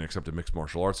he's going to accept a mixed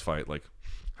martial arts fight. Like,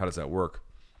 how does that work?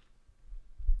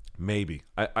 Maybe.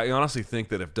 I honestly think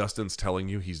that if Dustin's telling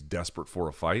you he's desperate for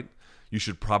a fight, you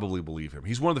should probably believe him.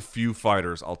 He's one of the few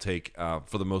fighters I'll take,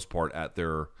 for the most part, at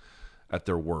their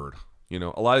word. A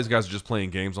lot of these guys are just playing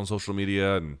games on social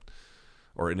media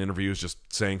or in interviews, just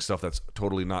saying stuff that's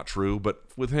totally not true. But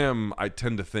with him, I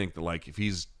tend to think that, like, if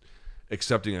he's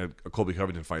accepting a Colby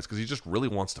Covington fight, it's because he just really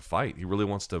wants to fight. He really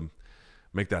wants to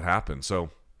make that happen.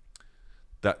 So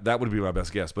That would be my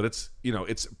best guess. But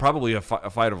it's probably a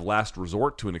fight of last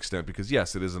resort to an extent because,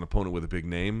 yes, it is an opponent with a big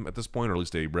name at this point, or at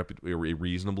least a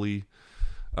reasonably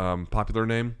popular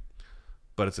name.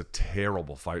 But it's a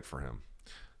terrible fight for him.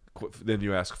 Then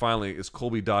you ask, finally, is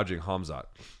Colby dodging Khamzat?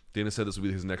 Dana said this would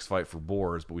be his next fight for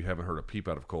Boers, but we haven't heard a peep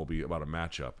out of Colby about a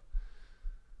matchup.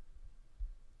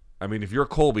 I mean, if you're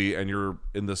Colby and you're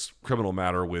in this criminal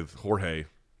matter with Jorge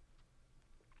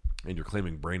and you're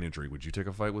claiming brain injury, would you take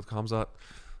a fight with Khamzat?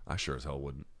 I sure as hell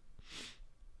wouldn't.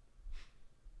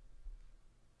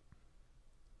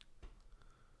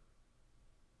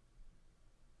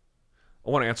 I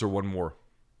want to answer one more.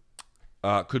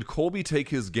 Could Colby take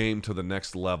his game to the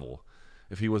next level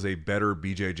if he was a better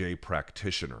BJJ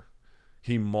practitioner?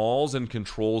 He mauls and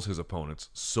controls his opponents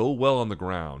so well on the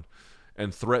ground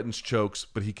and threatens chokes,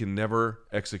 but he can never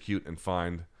execute and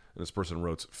find, and this person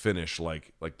wrote, finish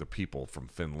like the people from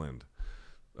Finland.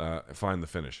 Find the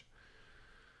finish.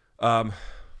 I'm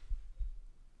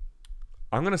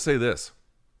going to say this.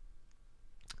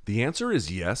 The answer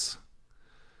is yes.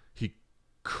 He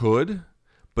could,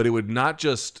 but it would not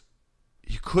just...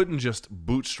 You couldn't just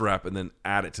bootstrap and then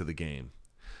add it to the game.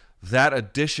 That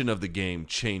addition of the game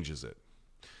changes it.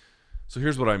 So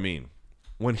here's what I mean.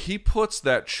 When he puts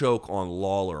that choke on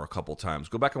Lawler a couple times,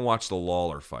 go back and watch the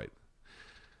Lawler fight.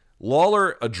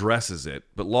 Lawler addresses it,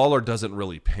 but Lawler doesn't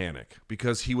really panic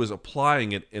because he was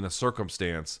applying it in a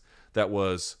circumstance that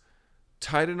was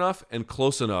tight enough and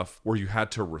close enough where you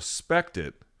had to respect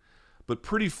it, but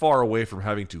pretty far away from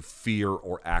having to fear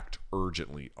or act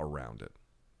urgently around it.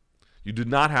 You did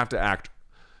not have to act,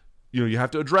 you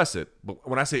have to address it. But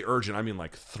when I say urgent, I mean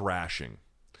like thrashing.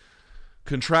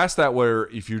 Contrast that where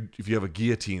if you have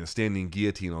a standing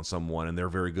guillotine on someone and they're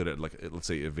very good at, like, let's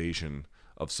say, evasion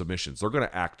of submissions, they're going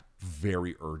to act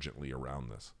very urgently around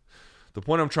this. The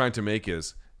point I'm trying to make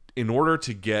is, in order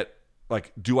to get,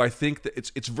 do I think that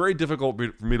it's very difficult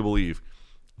for me to believe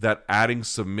that adding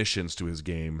submissions to his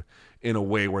game in a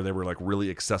way where they were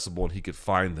really accessible and he could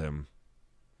find them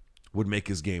would make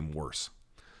his game worse.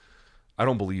 I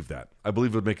don't believe that. I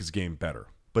believe it would make his game better.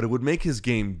 But it would make his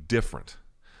game different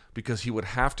because he would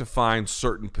have to find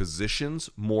certain positions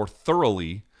more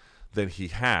thoroughly than he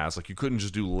has. You couldn't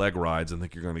just do leg rides and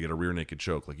think you're going to get a rear naked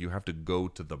choke. You have to go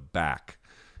to the back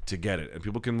to get it. And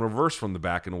people can reverse from the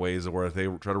back in ways where if they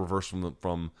try to reverse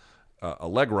from a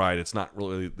leg ride, it's not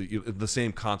really the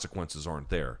same consequences aren't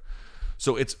there.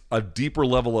 So it's a deeper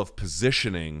level of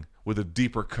positioning with a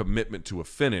deeper commitment to a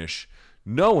finish,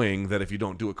 knowing that if you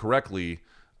don't do it correctly,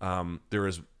 there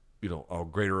is a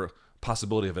greater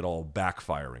possibility of it all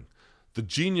backfiring. The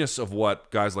genius of what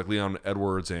guys like Leon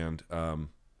Edwards and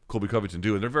Colby Covington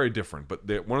do, and they're very different, but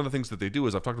one of the things that they do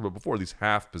is, I've talked about before, these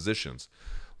half positions.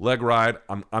 Leg ride,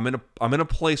 I'm in a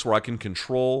place where I can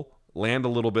control, land a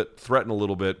little bit, threaten a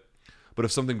little bit, but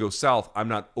if something goes south, I'm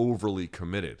not overly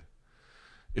committed.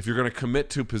 If you're going to commit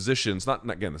to positions,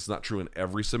 again, this is not true in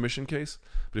every submission case,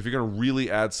 but if you're going to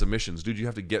really add submissions, dude, you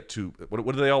have to get to, what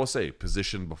do they always say?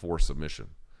 Position before submission.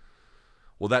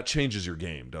 Well, that changes your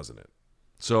game, doesn't it?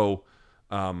 So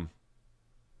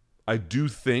I do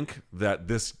think that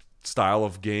this style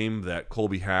of game that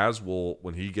Colby has will,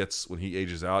 when he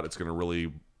ages out, it's going to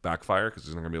really backfire because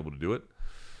he's not going to be able to do it.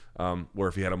 Where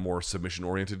if he had a more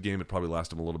submission-oriented game, it'd probably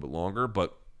last him a little bit longer,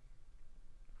 but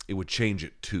it would change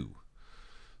it too.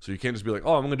 So you can't just be like,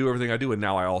 oh, I'm going to do everything I do, and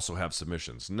now I also have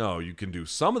submissions. No, you can do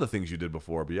some of the things you did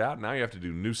before, but yeah, now you have to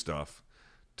do new stuff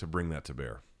to bring that to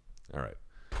bear. All right.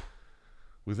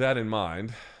 With that in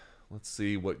mind, let's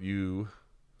see what you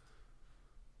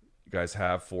guys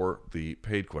have for the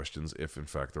paid questions, if in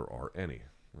fact there are any.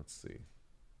 Let's see.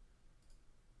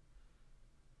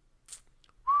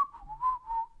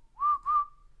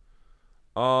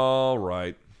 All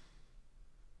right.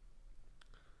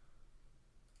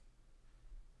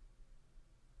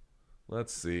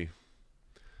 Let's see.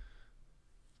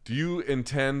 Do you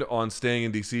intend on staying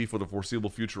in D.C. for the foreseeable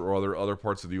future, or are there other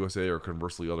parts of the USA or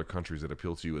conversely other countries that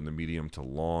appeal to you in the medium to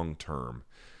long term?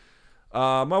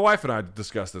 My wife and I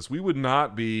discussed this. We would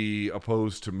not be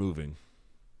opposed to moving.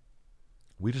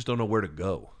 We just don't know where to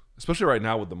go, especially right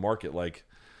now with the market.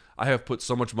 I have put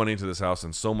so much money into this house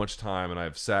and so much time, and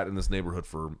I've sat in this neighborhood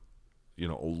for,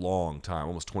 a long time.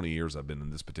 Almost 20 years I've been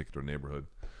in this particular neighborhood.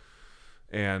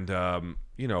 And,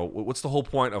 what's the whole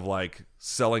point of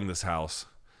selling this house?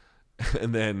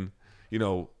 And then,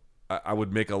 I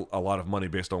would make a lot of money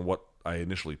based on what I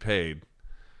initially paid,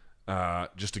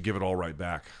 just to give it all right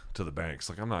back to the banks.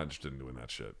 I'm not interested in doing that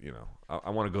shit.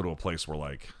 I want to go to a place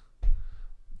where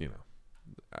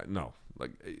no,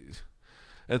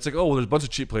 and it's oh, well, there's a bunch of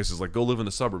cheap places. Go live in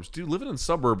the suburbs. Dude, living in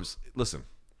suburbs, listen,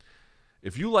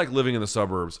 If you like living in the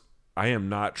suburbs, I am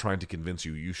not trying to convince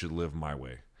you you should live my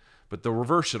way. But the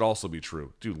reverse should also be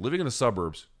true. Dude, living in the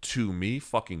suburbs, to me,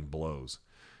 fucking blows.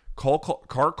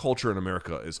 Car culture in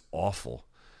America is awful.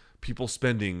 People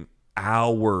spending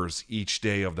hours each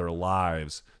day of their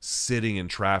lives sitting in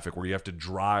traffic where you have to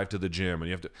drive to the gym and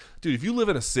you have to... Dude, if you live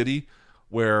in a city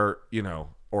where, you know,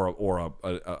 or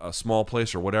a small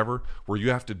place or whatever, where you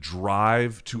have to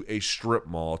drive to a strip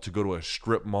mall to go to a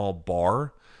strip mall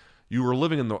bar, you are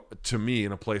living to me,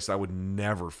 in a place I would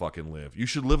never fucking live. You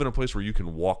should live in a place where you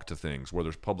can walk to things, where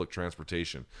there's public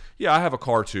transportation. Yeah, I have a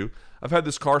car too. I've had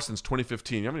this car since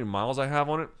 2015. You know how many miles I have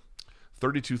on it?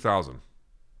 32,000.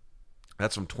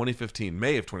 That's from 2015,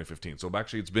 May of 2015. So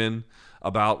actually it's been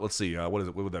about, let's see,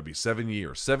 what would that be? 7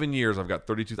 years. 7 years I've got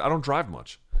 32. I don't drive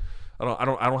much. I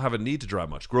don't have a need to drive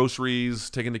much.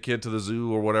 Groceries, taking the kid to the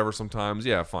zoo or whatever sometimes.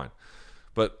 Yeah, fine.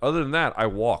 But other than that, I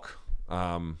walk.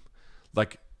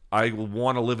 I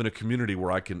want to live in a community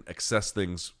where I can access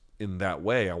things in that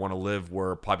way. I want to live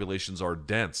where populations are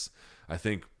dense. I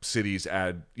think cities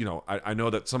add, you know, I know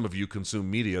that some of you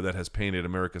consume media that has painted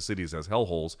America's cities as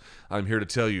hellholes. I'm here to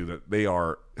tell you that they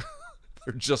are,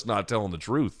 they're just not telling the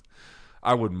truth.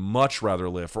 I would much rather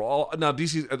live for all. Now,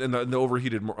 DC and the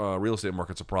overheated real estate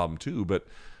market's a problem too, but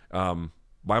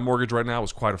my mortgage right now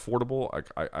is quite affordable.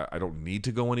 I don't need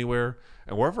to go anywhere.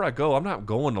 And wherever I go, I'm not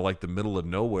going to like the middle of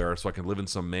nowhere so I can live in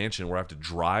some mansion where I have to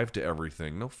drive to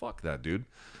everything. No, fuck that, dude.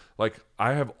 Like,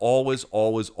 I have always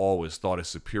thought a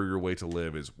superior way to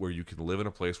live is where you can live in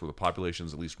a place where the population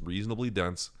is at least reasonably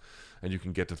dense and you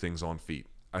can get to things on feet.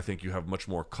 I think you have much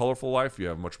more colorful life. You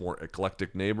have much more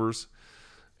eclectic neighbors.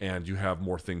 And you have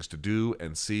more things to do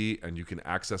and see, and you can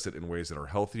access it in ways that are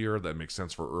healthier, that make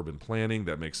sense for urban planning,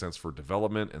 that make sense for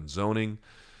development and zoning.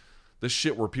 This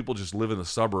shit where people just live in the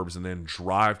suburbs and then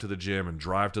drive to the gym and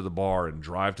drive to the bar and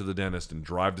drive to the dentist and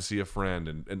drive to see a friend,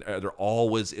 and they're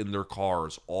always in their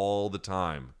cars all the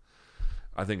time.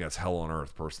 I think that's hell on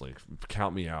earth, personally.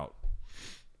 Count me out.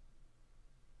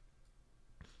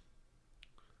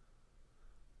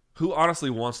 Who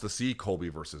honestly wants to see Colby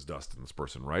versus Dustin, this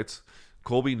person writes.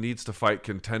 Colby needs to fight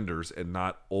contenders and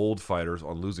not old fighters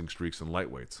on losing streaks and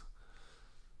lightweights.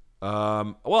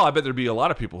 Well, I bet there'd be a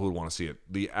lot of people who would want to see it.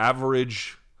 The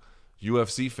average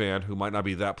UFC fan who might not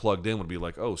be that plugged in would be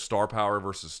like, oh, star power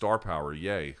versus star power,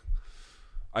 yay.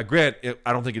 I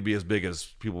don't think it'd be as big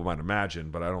as people might imagine,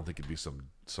 but I don't think it'd be some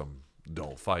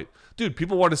dull fight. Dude,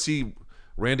 people want to see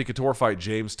Randy Couture fight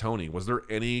James Toney. Was there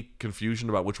any confusion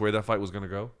about which way that fight was going to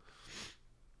go?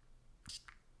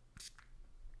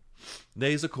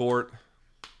 Nays a court.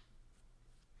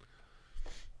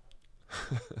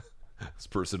 This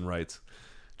person writes,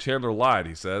 Chandler lied,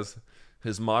 he says.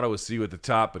 His motto is see you at the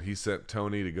top, but he sent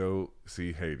Tony to go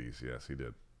see Hades. Yes, he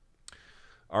did.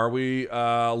 Are we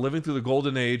living through the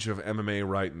golden age of MMA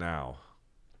right now?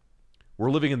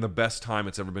 We're living in the best time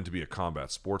it's ever been to be a combat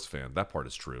sports fan. That part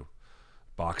is true.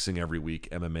 Boxing every week,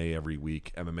 MMA every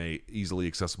week, MMA easily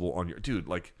accessible on your... Dude,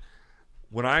 like,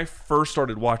 when I first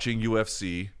started watching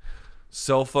UFC...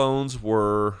 Cell phones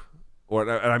were, and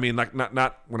I mean, like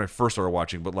not when I first started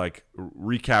watching, but like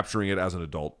recapturing it as an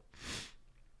adult.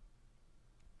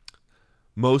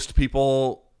 Most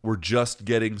people were just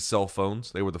getting cell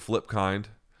phones. They were the flip kind.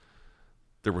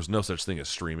 There was no such thing as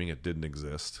streaming. It didn't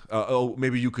exist.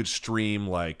 Maybe you could stream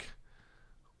like,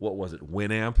 what was it?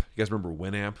 Winamp. You guys remember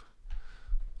Winamp?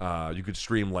 You could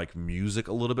stream like music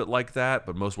a little bit like that,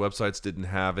 but most websites didn't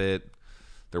have it.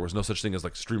 There was no such thing as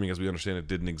like streaming as we understand it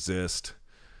didn't exist.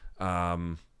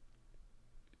 UFC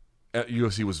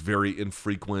was very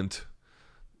infrequent.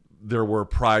 There were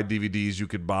Pride DVDs you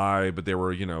could buy, but they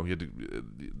were, you know,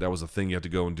 that was a thing you had to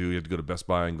go and do. You had to go to Best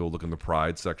Buy and go look in the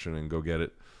Pride section and go get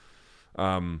it.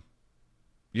 You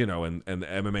know, and the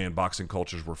MMA and boxing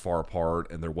cultures were far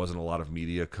apart, and there wasn't a lot of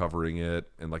media covering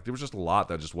it, and like there was just a lot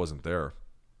that just wasn't there.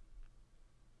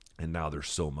 And now there's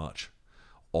so much.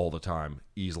 All the time,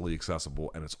 easily accessible,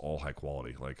 and it's all high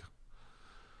quality. Like,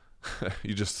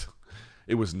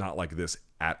 it was not like this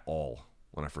at all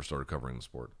when I first started covering the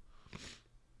sport.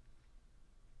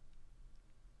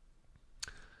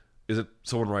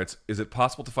 Someone writes, is it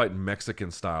possible to fight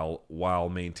Mexican style while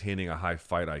maintaining a high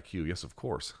fight IQ? Yes, of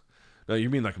course. Now, you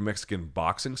mean like Mexican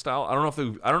boxing style? I don't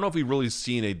know if we've really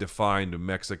seen a defined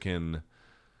Mexican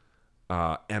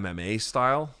MMA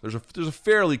style. There's a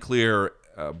fairly clear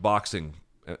boxing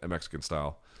a Mexican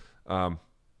style. I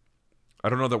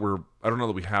don't know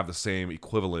that we have the same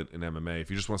equivalent in MMA.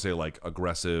 If you just want to say like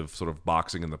aggressive sort of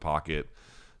boxing in the pocket,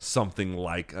 something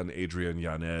like an Adrian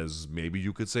Yanez, maybe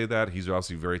you could say that. He's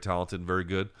obviously very talented and very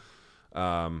good.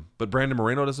 But Brandon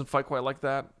Moreno doesn't fight quite like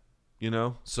that, you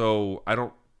know? So I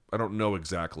don't know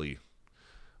exactly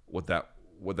what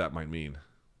that might mean.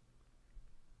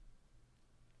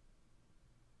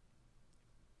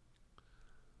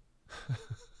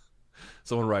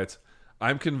 Someone writes,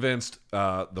 I'm convinced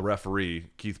the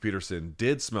referee, Keith Peterson,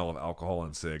 did smell of alcohol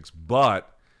and cigs,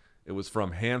 but it was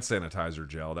from hand sanitizer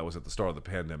gel that was at the start of the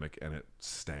pandemic, and it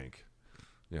stank.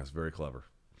 Yes, very clever.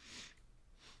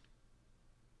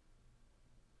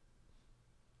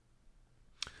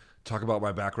 Talk about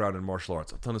my background in martial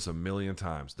arts. I've done this a million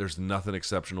times. There's nothing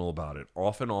exceptional about it.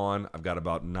 Off and on, I've got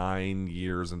about 9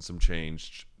 years and some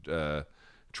change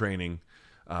training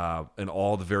in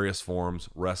all the various forms: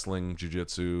 wrestling,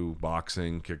 jiu-jitsu,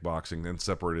 boxing, kickboxing, then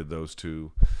separated those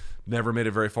two. Never made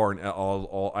it very far in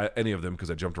any of them because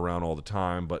I jumped around all the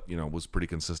time, but was pretty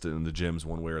consistent in the gyms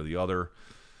one way or the other,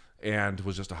 and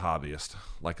was just a hobbyist.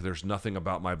 Like, there's nothing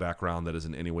about my background that is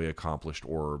in any way accomplished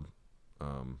or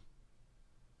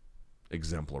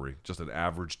exemplary. Just an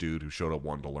average dude who showed up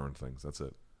wanting to learn things. That's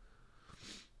it.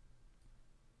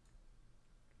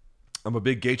 I'm a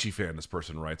big Gaethje fan, this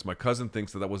person writes. My cousin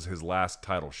thinks that was his last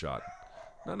title shot.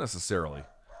 Not necessarily.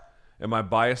 Am I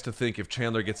biased to think if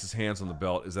Chandler gets his hands on the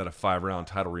belt, is that a 5-round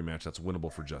title rematch that's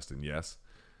winnable for Justin? Yes.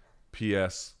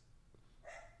 P.S.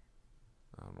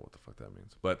 I don't know what the fuck that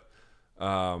means. But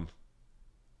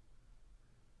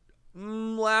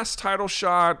last title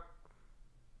shot,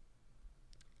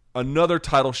 another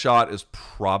title shot is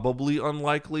probably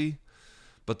unlikely,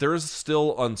 but there is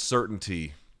still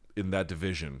uncertainty in that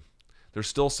division. There's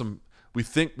still some. We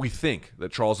think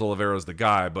that Charles Oliveira is the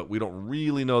guy, but we don't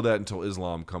really know that until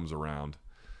Islam comes around.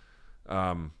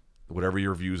 Whatever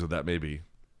your views of that may be.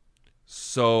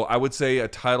 So I would say a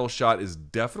title shot is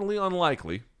definitely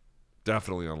unlikely.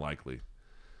 Definitely unlikely.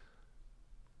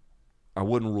 I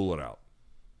wouldn't rule it out.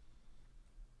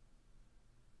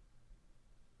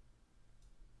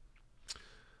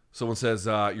 Someone says,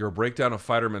 your breakdown of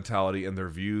fighter mentality and their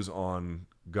views on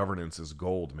governance is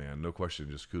gold, man. No question.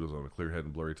 Just kudos on a clear head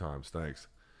and blurry times. Thanks.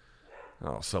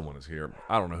 Oh, someone is here.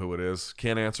 I don't know who it is.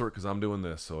 Can't answer it because I'm doing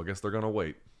this, so I guess they're going to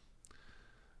wait.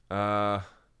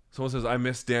 Someone says, I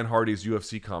miss Dan Hardy's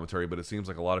UFC commentary, but it seems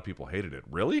like a lot of people hated it.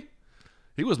 Really?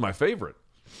 He was my favorite.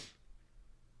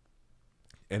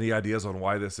 Any ideas on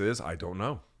why this is? I don't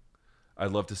know.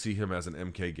 I'd love to see him as an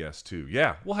MK guest, too.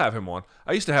 Yeah, we'll have him on.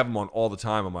 I used to have him on all the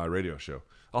time on my radio show.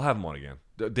 I'll have him on again.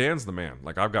 Dan's the man.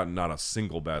 Like, I've got not a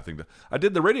single bad thing to... I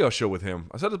did the radio show with him.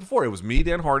 I said it before. It was me,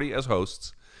 Dan Hardy, as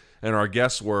hosts, and our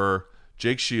guests were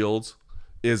Jake Shields,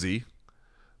 Izzy,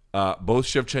 both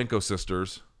Shevchenko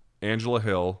sisters, Angela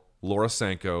Hill, Laura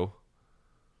Sanko.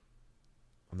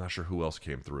 I'm not sure who else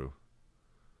came through.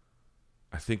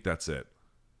 I think that's it.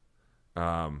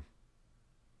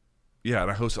 Yeah,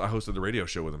 and I hosted the radio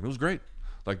show with him. It was great.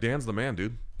 Like, Dan's the man,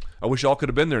 dude. I wish y'all could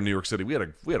have been there in New York City. We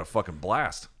had a fucking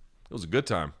blast. It was a good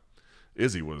time.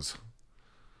 Izzy was,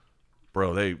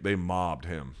 bro. They mobbed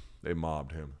him. They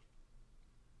mobbed him.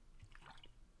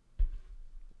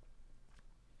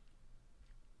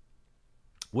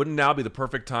 Wouldn't now be the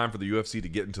perfect time for the UFC to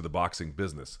get into the boxing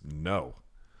business? No.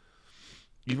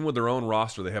 Even with their own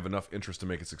roster, they have enough interest to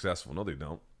make it successful. No, they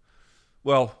don't.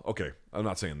 Well, okay, I'm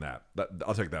not saying that.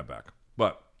 I'll take that back.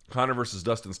 But Conor versus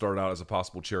Dustin started out as a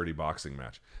possible charity boxing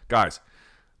match. Guys,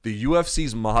 the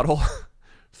UFC's model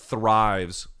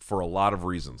thrives for a lot of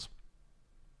reasons.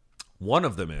 One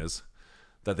of them is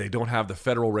that they don't have the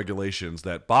federal regulations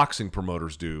that boxing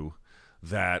promoters do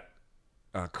that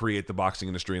create the boxing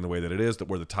industry in the way that it is, that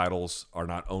where the titles are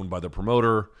not owned by the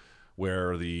promoter,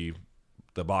 where the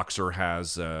boxer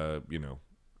has a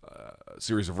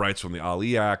series of rights from the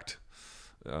Ali Act,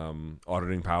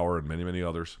 auditing power, and many, many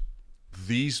others.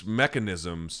 These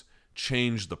mechanisms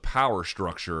change the power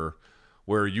structure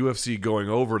where UFC going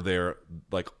over there,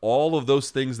 like all of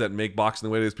those things that make boxing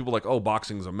the way it is, people are like, oh,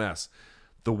 boxing's a mess.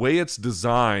 The way it's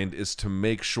designed is to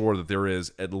make sure that there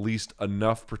is at least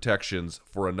enough protections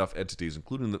for enough entities,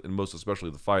 including and most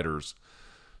especially the fighters,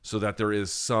 so that there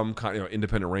is some kind of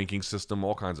independent ranking system,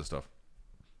 all kinds of stuff,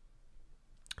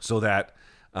 so that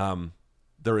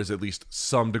there is at least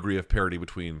some degree of parity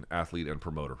between athlete and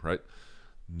promoter, right?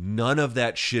 None of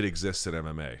that shit exists in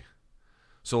MMA.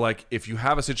 So, like, if you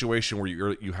have a situation where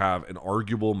you have an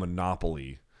arguable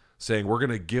monopoly saying we're going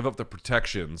to give up the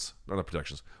protections, not the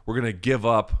protections, we're going to give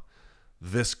up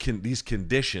these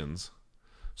conditions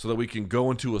so that we can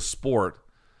go into a sport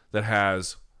that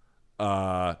has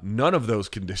none of those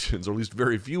conditions, or at least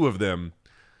very few of them,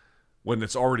 when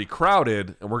it's already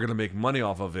crowded, and we're going to make money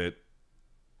off of it.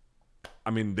 I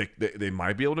mean, they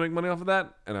might be able to make money off of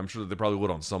that, and I'm sure that they probably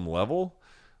would on some level,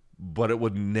 but it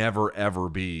would never, ever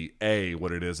be, A,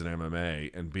 what it is in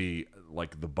MMA, and B,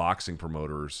 like the boxing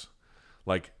promoters.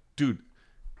 Like, dude,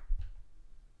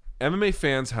 MMA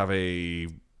fans have a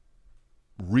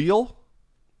real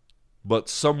but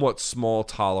somewhat small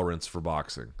tolerance for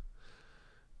boxing.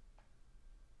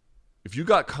 If you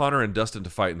got Conor and Dustin to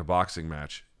fight in a boxing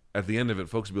match, at the end of it,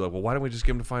 folks would be like, well, why don't we just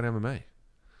get him to fight MMA?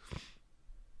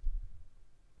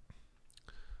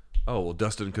 Oh, well,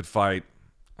 Dustin could fight,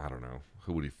 I don't know,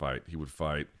 who would he fight? He would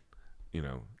fight,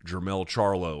 Jermell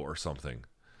Charlo or something.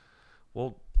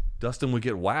 Well, Dustin would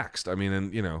get waxed. I mean,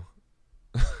 and,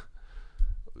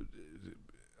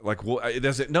 like, well,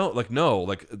 does it? No, it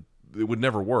would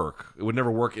never work. It would never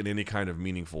work in any kind of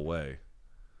meaningful way.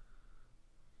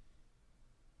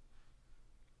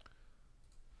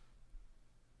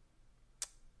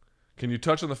 Can you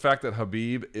touch on the fact that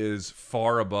Khabib is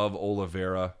far above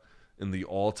Oliveira in the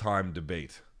all-time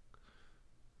debate?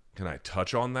 Can I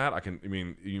touch on that? You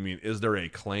mean, is there a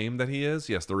claim that he is?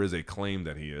 Yes, there is a claim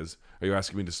that he is. Are you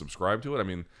asking me to subscribe to it? I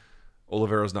mean,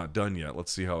 Oliveira's not done yet.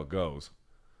 Let's see how it goes.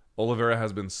 Oliveira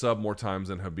has been sub more times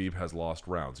than Khabib has lost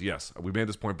rounds. Yes, we made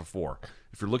this point before.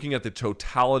 If you're looking at the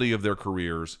totality of their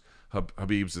careers,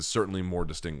 Khabib's is certainly more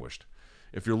distinguished.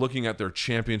 If you're looking at their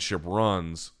championship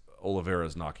runs, Oliveira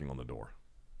is knocking on the door.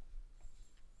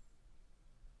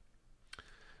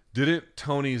 Didn't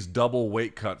Tony's double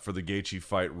weight cut for the Gaethje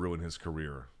fight ruin his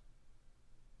career?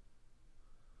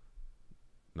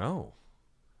 No.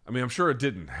 I mean, I'm sure it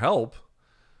didn't help.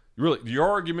 Really, your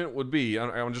argument would be,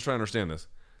 I'm just trying to understand this,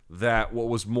 that what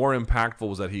was more impactful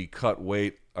was that he cut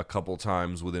weight a couple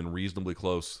times within reasonably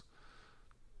close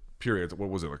periods. What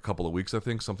was it, a couple of weeks, I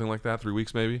think? Something like that, 3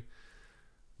 weeks maybe?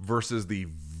 Versus the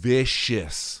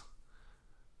vicious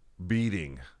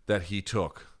beating that he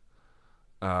took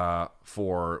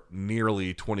for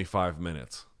nearly 25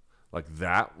 minutes. Like,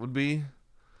 that would be,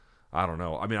 I don't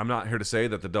know. I mean, I'm not here to say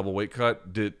that the double weight cut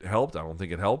helped. I don't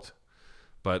think it helped.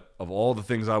 But of all the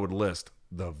things I would list,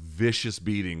 the vicious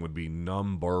beating would be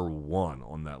number one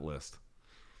on that list.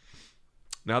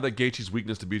 Now that Gaethje's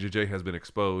weakness to BJJ has been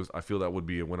exposed, I feel that would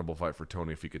be a winnable fight for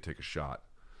Tony if he could take a shot.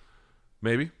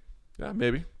 Maybe. Yeah,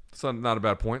 maybe. It's not a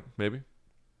bad point. Maybe.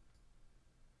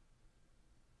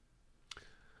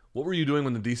 What were you doing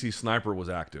when the DC Sniper was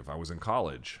active? I was in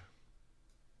college.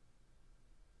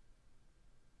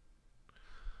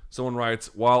 Someone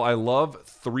writes, while I love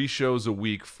 3 shows a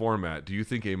week format, do you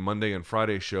think a Monday and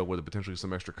Friday show with potentially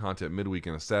some extra content midweek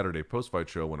and a Saturday post-fight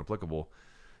show, when applicable,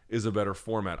 is a better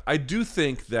format? I do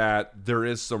think that there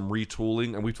is some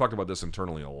retooling, and we've talked about this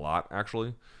internally a lot,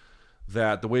 actually,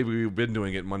 that the way we've been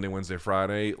doing it Monday, Wednesday,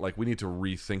 Friday, like, we need to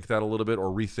rethink that a little bit, or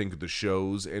rethink the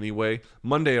shows anyway.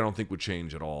 Monday I don't think would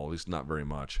change at all, at least not very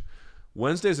much.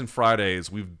 Wednesdays and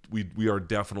Fridays, we are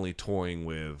definitely toying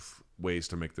with ways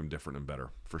to make them different and better,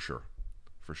 for sure.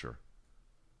 For sure.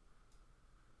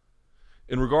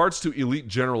 In regards to elite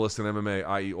generalists in MMA,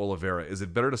 i.e. Oliveira, is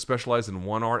it better to specialize in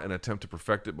one art and attempt to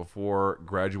perfect it before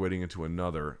graduating into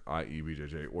another, i.e.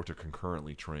 BJJ, or to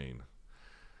concurrently train?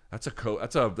 That's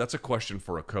a question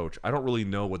for a coach. I don't really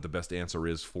know what the best answer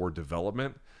is for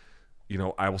development.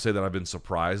 I will say that I've been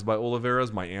surprised by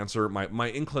Oliveira's. My answer,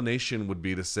 my inclination would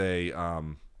be to say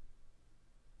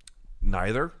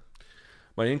neither.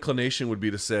 My inclination would be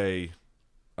to say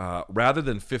rather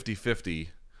than 50-50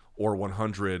 or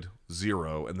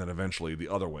 100-0 and then eventually the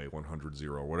other way, 100-0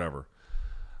 or whatever,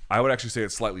 I would actually say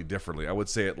it slightly differently. I would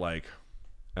say it like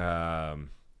 70-30,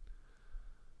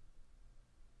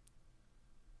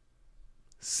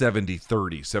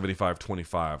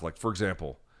 75-25. Like, for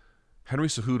example, Henry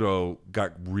Cejudo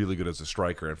got really good as a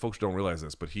striker, and folks don't realize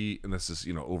this, but and this is,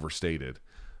 overstated,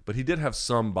 but he did have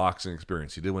some boxing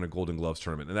experience. He did win a Golden Gloves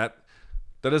tournament, and that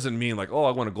doesn't mean like, oh,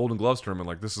 I won a Golden Gloves tournament,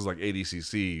 like this is like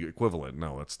ADCC equivalent.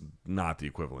 No, that's not the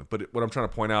equivalent. But what I'm trying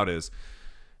to point out is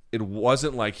it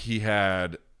wasn't like he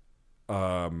had,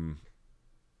 when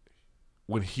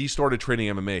he started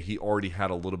training MMA, he already had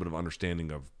a little bit of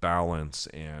understanding of balance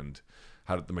and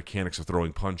how the mechanics of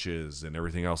throwing punches and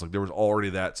everything else. Like, there was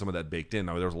already some of that baked in.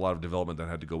 Now, there was a lot of development that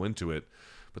had to go into it,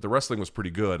 but the wrestling was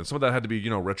pretty good. And some of that had to be,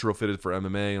 retrofitted for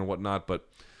MMA and whatnot. But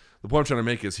the point I'm trying to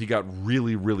make is he got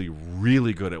really, really,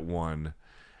 really good at one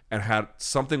and had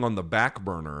something on the back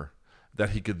burner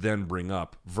that he could then bring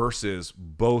up versus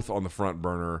both on the front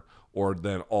burner or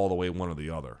then all the way one or the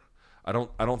other. I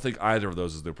don't think either of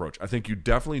those is the approach. I think you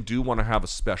definitely do want to have a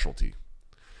specialty,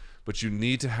 but you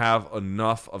need to have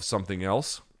enough of something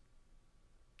else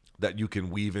that you can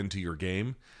weave into your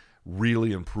game,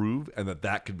 really improve, and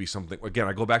that could be something. Again,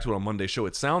 I go back to it on Monday's show.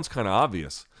 It sounds kind of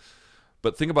obvious,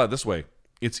 but think about it this way.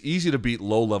 It's easy to beat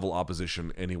low-level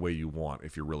opposition any way you want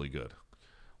if you're really good.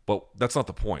 But that's not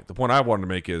the point. The point I wanted to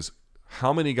make is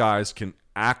how many guys can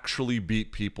actually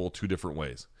beat people two different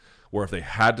ways? Where if they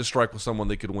had to strike with someone,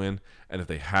 they could win, and if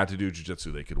they had to do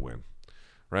jiu-jitsu, they could win,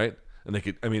 right? And they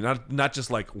could, I mean, not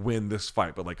just like win this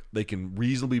fight, but like they can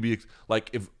reasonably be like,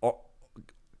 if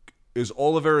is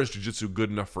Oliveira's jiu-jitsu good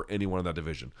enough for anyone in that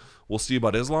division? We'll see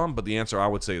about Islam, but the answer I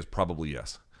would say is probably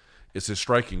yes. Is his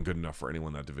striking good enough for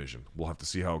anyone in that division? We'll have to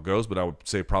see how it goes, but I would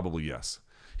say probably yes.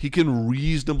 He can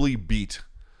reasonably beat,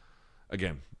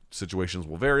 again, situations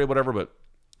will vary, whatever, but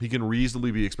he can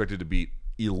reasonably be expected to beat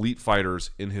elite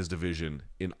fighters in his division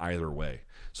in either way.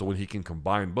 So when he can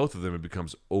combine both of them, it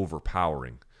becomes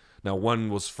overpowering. Now, one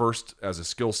was first as a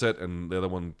skill set, and the other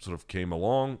one sort of came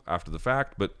along after the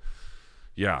fact, but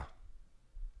yeah.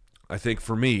 I think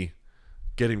for me,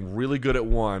 getting really good at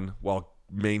one while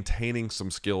maintaining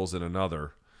some skills in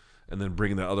another and then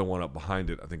bringing the other one up behind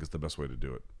it, I think is the best way to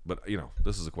do it. But, you know,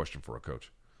 this is a question for a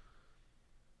coach.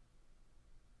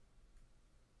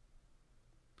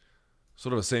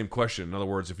 Sort of the same question. In other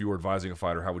words, if you were advising a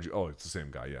fighter, how would you... Oh, it's the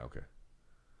same guy. Yeah, okay.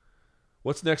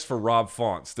 What's next for Rob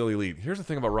Font? Still elite. Here's the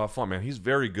thing about Rob Font, man. He's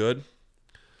very good.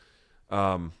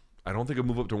 I don't think a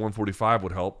move up to 145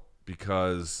 would help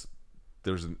because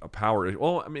there's a power issue.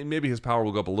 Well, I mean, maybe his power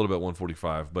will go up a little bit at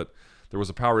 145, but there was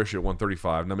a power issue at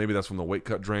 135. Now, maybe that's from the weight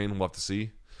cut drain. We'll have to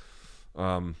see.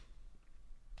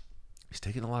 He's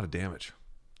taking a lot of damage.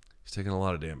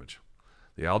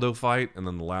 The Aldo fight and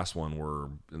then the last one were,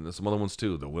 and there's some other ones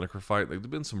too, the Lineker fight. Like, there've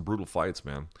been some brutal fights,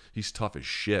 man. He's tough as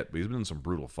shit, but he's been in some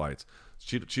brutal fights.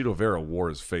 Chito Vera wore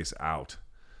his face out.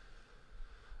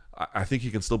 I think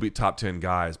he can still beat top 10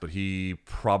 guys, but he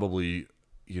probably,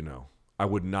 you know, I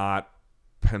would not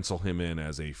pencil him in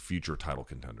as a future title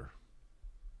contender.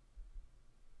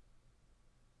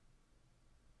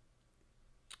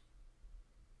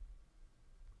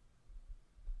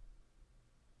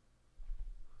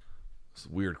 It's a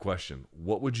weird question.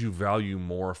 What would you value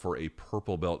more for a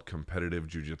purple belt competitive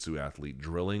jiu-jitsu athlete,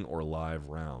 drilling or live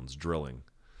rounds? Drilling.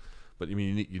 But I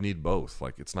mean, you need both.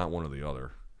 Like, it's not one or the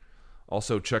other.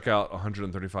 Also, check out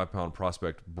 135-pound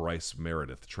prospect Bryce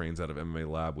Meredith. Trains out of MMA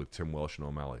Lab with Tim Welsh and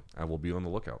O'Malley. I will be on the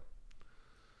lookout.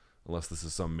 Unless this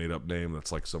is some made-up name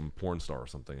that's like some porn star or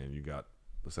something, and you got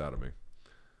this out of me.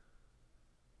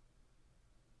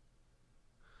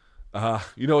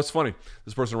 You know, it's funny.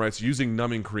 This person writes, using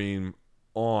numbing cream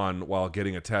on while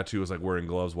getting a tattoo is like wearing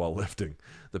gloves while lifting.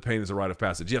 The pain is a rite of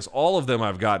passage. Yes, all of them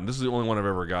I've gotten. This is the only one I've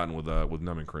ever gotten with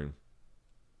numbing cream.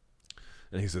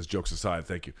 And he says, jokes aside,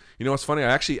 thank you. You know, it's funny.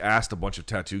 I actually asked a bunch of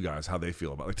tattoo guys how they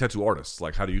feel about it. Like tattoo artists,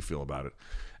 like, how do you feel about it?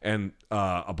 And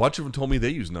a bunch of them told me they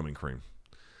use numbing cream.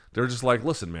 They're just like,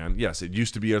 listen, man, yes, it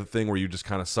used to be a thing where you just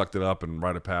kind of sucked it up and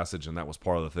rite of passage, and that was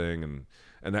part of the thing,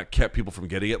 and that kept people from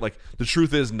getting it. Like, the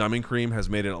truth is, numbing cream has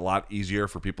made it a lot easier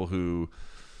for people who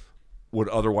would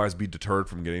otherwise be deterred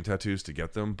from getting tattoos to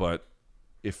get them. But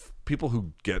if people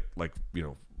who get, like, you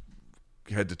know,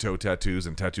 head-to-toe tattoos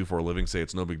and tattoo for a living say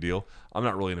it's no big deal, I'm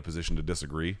not really in a position to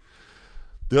disagree.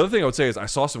 The other thing I would say is I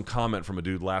saw some comment from a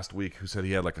dude last week who said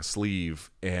he had like a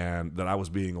sleeve and that I was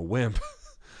being a wimp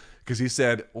because he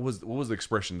said, what was the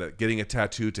expression, that getting a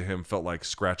tattoo to him felt like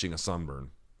scratching a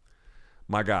sunburn.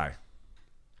 My guy,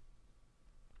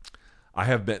 I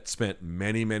have spent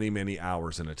many, many, many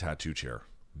hours in a tattoo chair.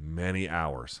 Many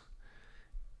hours.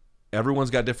 Everyone's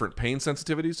got different pain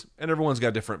sensitivities and everyone's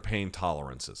got different pain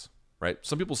tolerances. Right?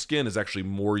 Some people's skin is actually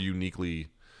more uniquely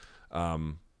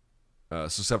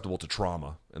susceptible to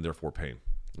trauma and therefore pain.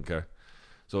 Okay,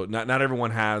 so not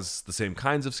everyone has the same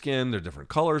kinds of skin. There's different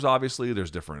colors, obviously. There's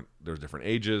different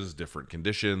ages, different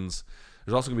conditions.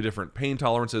 There's also going to be different pain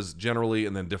tolerances generally,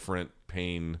 and then different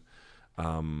pain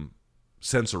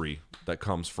sensory that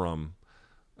comes from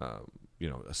you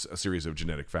know, a series of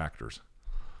genetic factors.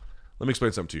 Let me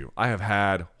explain something to you. I have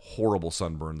had horrible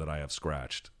sunburn that I have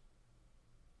scratched.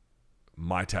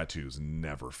 My tattoos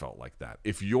never felt like that.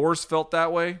 If yours felt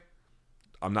that way,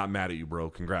 I'm not mad at you,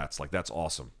 bro. Congrats. Like, that's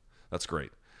awesome. That's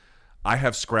great. I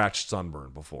have scratched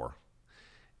sunburn before.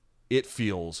 It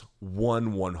feels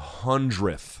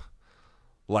 1/100th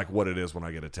like what it is when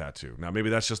I get a tattoo. Now, maybe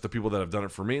that's just the people that have done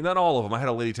it for me. Not all of them. I had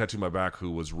a lady tattoo my back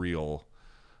who was real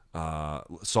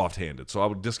soft-handed, so I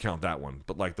would discount that one.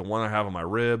 But like the one I have on my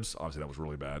ribs, obviously that was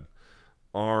really bad.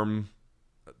 Arm,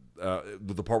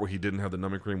 the part where he didn't have the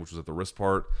numbing cream, which was at the wrist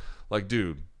part. Like,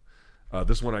 dude,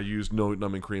 this one I used no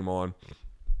numbing cream on.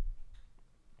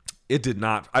 It did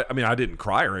not, I mean, I didn't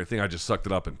cry or anything. I just sucked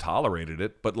it up and tolerated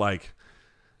it. But like,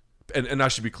 and I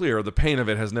should be clear, the pain of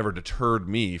it has never deterred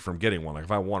me from getting one. Like,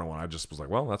 if I wanted one, I just was like,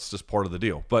 well, that's just part of the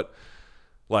deal. But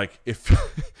like,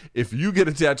 if you get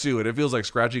a tattoo and it feels like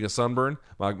scratching a sunburn,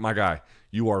 my guy,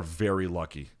 you are very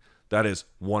lucky. That is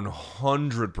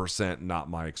 100% not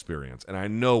my experience. And I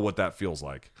know what that feels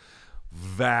like.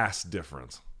 Vast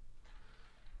difference.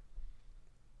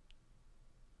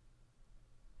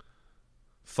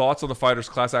 Thoughts on the fighters'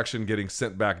 class action getting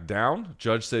sent back down?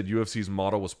 Judge said UFC's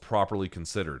model was properly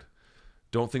considered.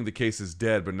 Don't think the case is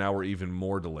dead, but now we're even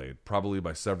more delayed, probably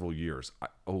by several years.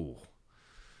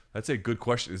 That's a good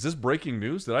question. Is this breaking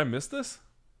news? Did I miss this?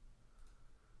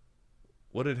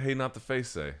 What did Hey Not the Face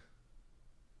say?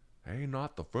 Hey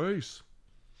Not the Face.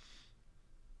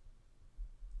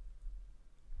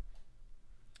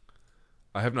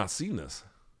 I have not seen this.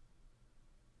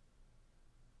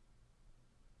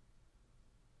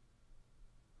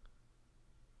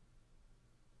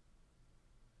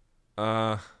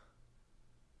 I've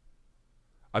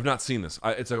not seen this.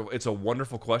 It's a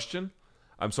wonderful question.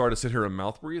 I'm sorry to sit here and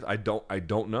mouth breathe. I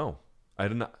don't know. I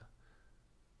did not.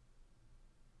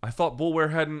 I thought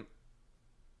Bullware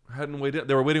hadn't weighed in.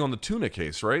 They were waiting on the tuna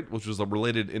case, right? Which was a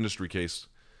related industry case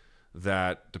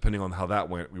that, depending on how that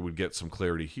went, we would get some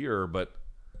clarity here. But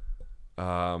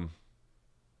I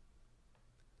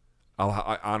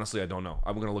honestly, I don't know.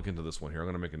 I'm going to look into this one here. I'm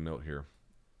going to make a note here.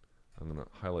 I'm going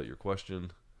to highlight your question,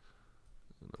 and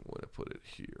I'm going to put it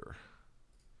here.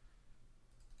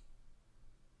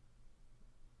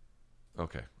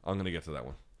 Okay, I'm going to get to that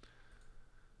one.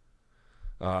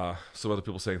 Some other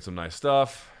people saying some nice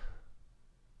stuff.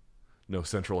 No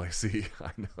central AC.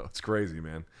 I know, it's crazy,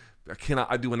 man.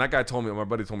 When that guy told me, my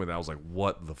buddy told me that, I was like,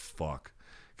 what the fuck?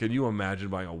 Can you imagine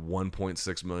buying a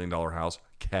 $1.6 million house,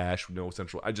 cash, no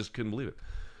central? I just couldn't believe it.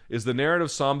 Is the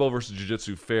narrative Sambo versus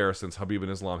Jiu-Jitsu fair since Khabib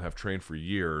and Islam have trained for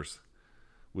years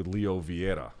with Leo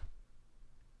Vieira?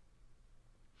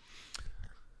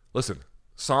 Listen,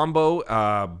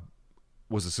 Sambo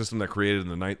was a system that created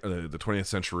in the 20th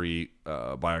century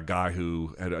by a guy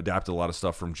who had adapted a lot of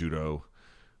stuff from judo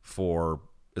for,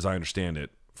 as I understand it,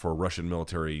 for Russian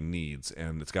military needs.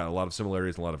 And it's got a lot of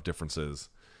similarities and a lot of differences.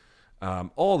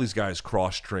 All these guys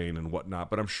cross-train and whatnot,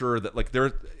 but I'm sure that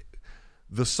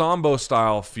the Sambo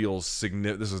style feels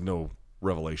significant. This is no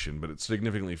revelation, but it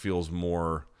significantly feels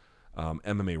more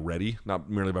MMA ready, not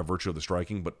merely by virtue of the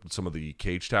striking, but some of the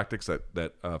cage tactics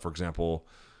that for example,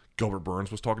 Gilbert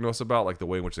Burns was talking to us about, like the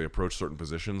way in which they approach certain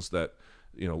positions that,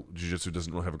 jiu-jitsu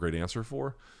doesn't really have a great answer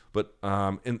for. But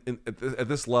at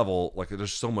this level, like,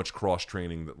 there's so much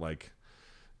cross-training that, like,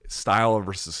 style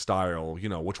versus style,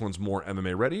 which one's more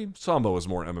MMA ready? Sambo is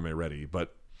more MMA ready,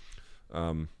 but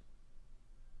and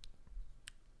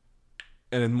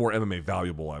then more MMA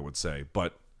valuable, I would say.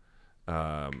 But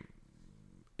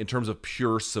in terms of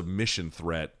pure submission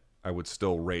threat, I would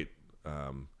still rate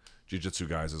jiu-jitsu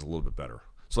guys as a little bit better.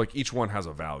 So, like, each one has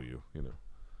a value,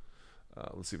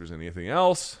 Let's see if there's anything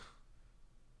else.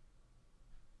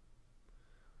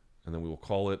 And then we will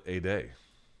call it a day.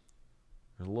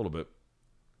 In a little bit.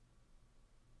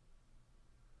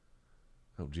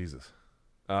 Oh, Jesus.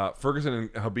 Ferguson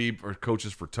and Khabib are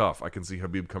coaches for Tough. I can see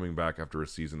Khabib coming back after a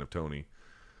season of Tony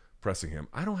pressing him.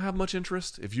 I don't have much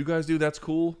interest. If you guys do, that's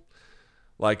cool.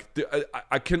 Like,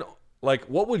 I can, like,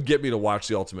 what would get me to watch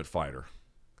The Ultimate Fighter?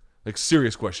 Like,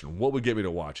 serious question. What would get me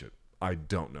to watch it? I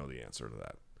don't know the answer to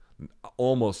that.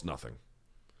 Almost nothing.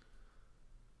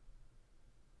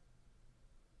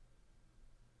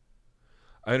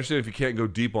 I understand if you can't go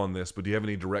deep on this, but do you have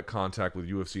any direct contact with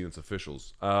UFC and its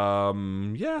officials?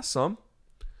 Yeah, some.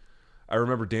 I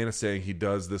remember Dana saying he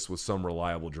does this with some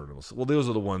reliable journalists. Well, those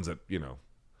are the ones that,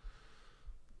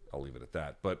 I'll leave it at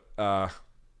that. But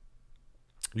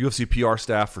UFC PR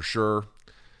staff for sure.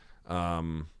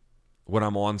 When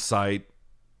I'm on site,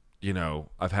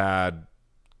 I've had,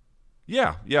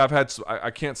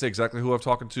 I can't say exactly who I've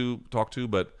talked to,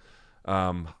 but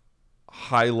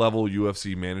high level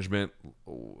UFC management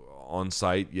on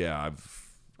site. Yeah,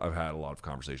 I've had a lot of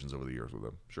conversations over the years with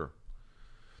them. Sure,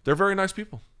 they're very nice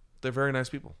people. They're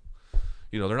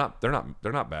not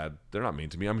bad. They're not mean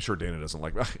to me. I'm sure Dana doesn't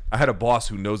like me. I had a boss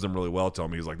who knows them really well tell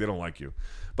me, he's like, they don't like you,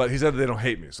 but he said they don't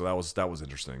hate me, so that was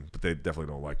interesting. But they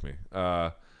definitely don't like me,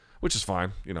 which is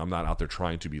fine. I'm not out there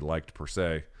trying to be liked per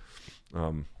se.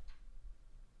 But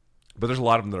there's a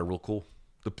lot of them that are real cool.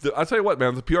 I'll tell you what,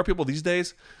 man, the PR people these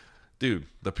days, dude,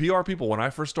 the PR people when I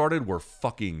first started were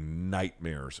fucking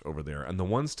nightmares over there. And the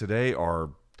ones today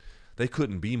they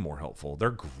couldn't be more helpful. They're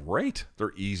great.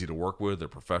 They're easy to work with. They're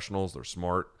professionals. They're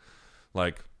smart.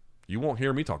 Like, you won't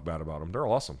hear me talk bad about them. They're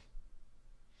awesome.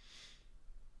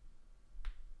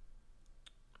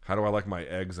 How do I like my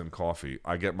eggs and coffee?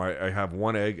 I have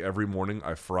one egg every morning.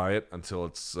 I fry it until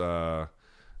it's, my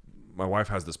wife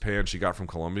has this pan she got from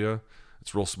Colombia,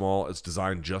 It's real small. It's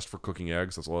designed just for cooking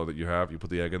eggs. That's all that you have. You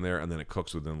put the egg in there, and then it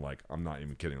cooks within, like, I'm not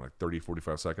even kidding, like 30,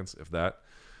 45 seconds, if that.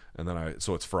 And then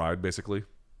so it's fried, basically.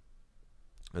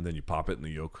 And then you pop it in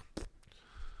the yolk.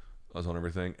 That's on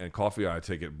everything. And coffee, I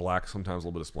take it black, sometimes a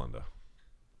little bit of Splenda.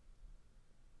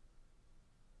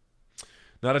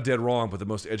 Not a dead wrong, but the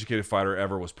most educated fighter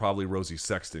ever was probably Rosie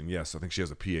Sexton. Yes, I think she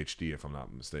has a PhD, if I'm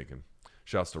not mistaken.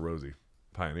 Shouts to Rosie.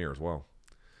 Pioneer as well.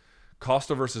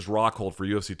 Costa versus Rockhold for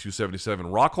UFC 277.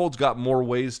 Rockhold's got more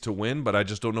ways to win, but I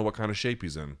just don't know what kind of shape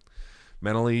he's in.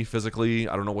 Mentally, physically,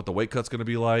 I don't know what the weight cut's going to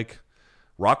be like.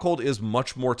 Rockhold is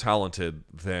much more talented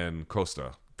than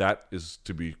Costa. That is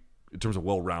to be, in terms of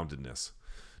well-roundedness.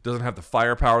 Doesn't have the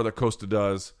firepower that Costa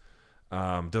does.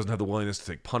 Doesn't have the willingness to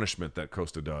take punishment that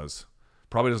Costa does.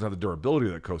 Probably doesn't have the durability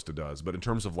that Costa does. But in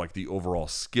terms of like the overall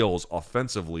skills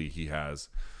offensively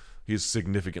he's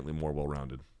significantly more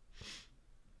well-rounded.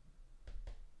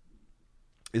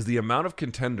 Is the amount of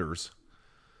contenders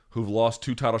who've lost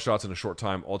 2 title shots in a short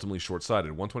time ultimately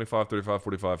short-sighted? 125, 35,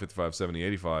 45, 55, 70,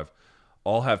 85.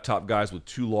 All have top guys with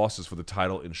 2 losses for the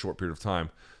title in a short period of time.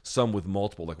 Some with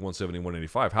multiple, like 170,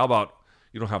 185. How about,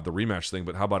 you don't have the rematch thing,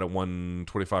 but how about at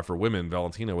 125 for women,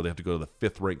 Valentina, where they have to go to the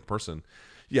 5th-ranked person?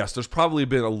 Yes, there's probably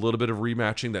been a little bit of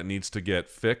rematching that needs to get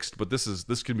fixed, but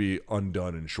this can be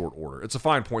undone in short order. It's a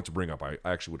fine point to bring up. I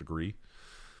actually would agree,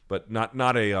 but not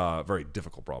a very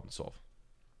difficult problem to solve.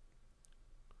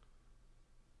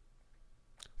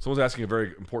 Someone's asking a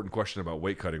very important question about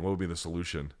weight cutting. What would be the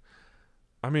solution?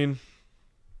 I mean,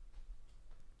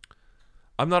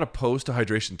 I'm not opposed to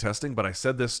hydration testing, but I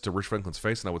said this to Rich Franklin's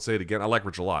face, and I would say it again. I like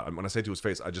Rich a lot. When I say it to his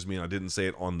face, I just mean I didn't say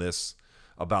it on this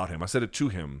about him. I said it to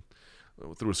him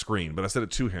through a screen, but I said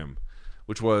it to him,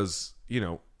 which was,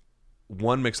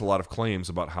 one makes a lot of claims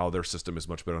about how their system is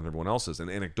much better than everyone else's,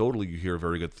 and anecdotally you hear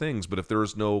very good things, but if there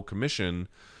is no commission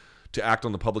to act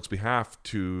on the public's behalf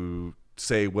to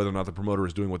say whether or not the promoter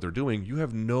is doing what they're doing, you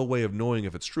have no way of knowing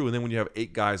if it's true. And then when you have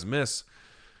 8 guys miss,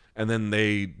 and then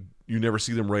you never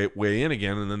see them weigh in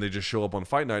again, and then they just show up on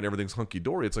fight night and everything's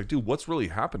hunky-dory, it's like, dude, what's really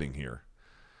happening here?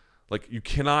 Like, you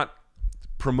cannot...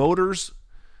 Promoters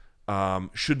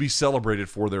should be celebrated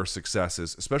for their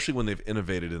successes, especially when they've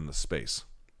innovated in the space.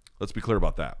 Let's be clear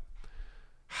about that.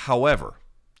 However,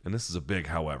 and this is a big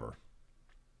however,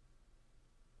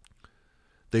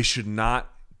 they should not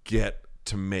get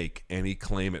to make any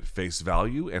claim at face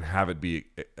value and have it be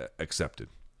accepted.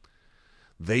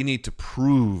 They need to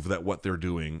prove that what they're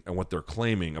doing and what they're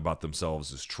claiming about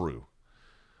themselves is true.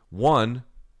 One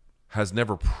has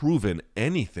never proven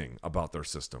anything about their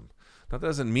system. That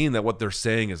doesn't mean that what they're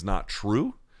saying is not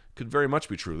true. It could very much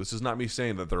be true. This is not me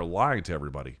saying that they're lying to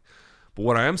everybody. But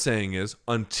what I am saying is,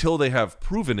 until they have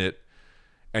proven it,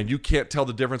 and you can't tell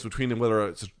the difference between whether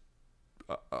it's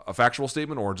a factual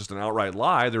statement or just an outright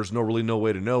lie, there's no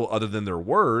way to know other than their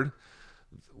word,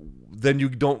 then you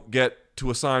don't get to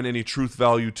assign any truth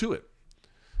value to it.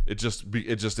 It just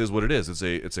is what it is.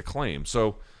 It's a claim.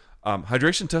 So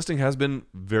hydration testing has been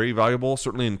very valuable,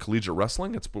 certainly in collegiate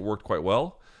wrestling. It's worked quite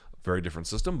well. Very different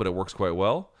system, but it works quite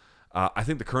well. I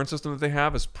think the current system that they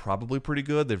have is probably pretty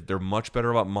good. They're much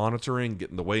better about monitoring,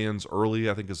 getting the weigh-ins early.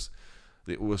 I think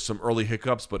it was some early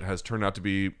hiccups, but has turned out to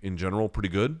be, in general, pretty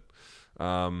good.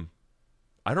 I'm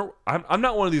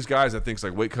not one of these guys that thinks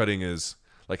like weight cutting is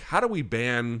like, how do we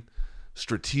ban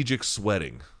strategic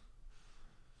sweating?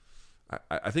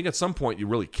 I think at some point you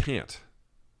really can't.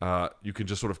 You can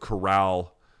just sort of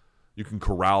corral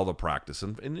the practice,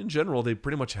 and in general they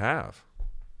pretty much have.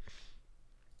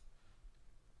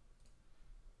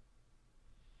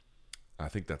 I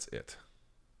think that's it.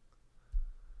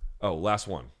 Oh, last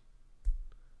one.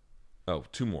 Oh,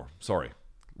 2 more. Sorry.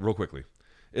 Real quickly.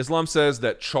 Islam says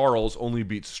that Charles only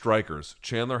beats strikers.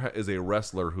 Chandler is a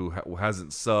wrestler who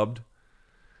hasn't subbed,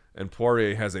 and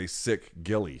Poirier has a sick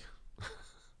gilly.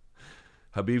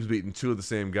 Habib's beaten 2 of the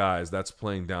same guys. That's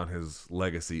playing down his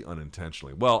legacy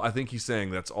unintentionally. Well, I think he's saying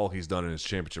that's all he's done in his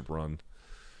championship run.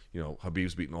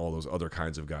 Habib's beaten all those other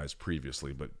kinds of guys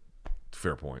previously, but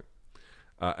fair point.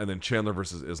 And then Chandler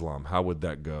versus Islam. How would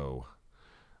that go?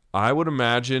 I would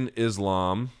imagine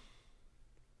Islam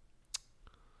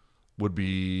would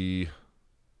be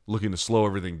looking to slow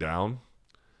everything down,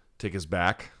 take his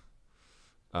back,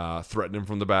 threaten him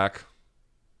from the back,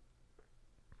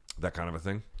 that kind of a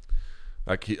thing.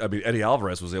 Eddie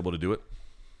Alvarez was able to do it,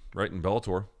 right, in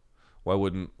Bellator. Why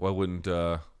wouldn't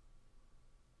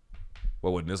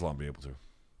Islam be able to?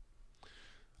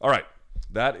 All right,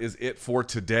 that is it for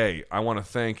today. I want to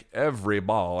thank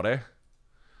everybody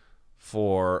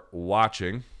for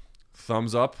watching.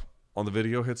 Thumbs up on the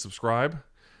video, hit subscribe.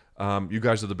 You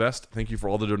guys are the best. Thank you for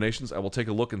all the donations. I will take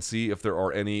a look and see if there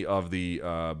are any of the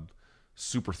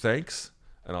super thanks,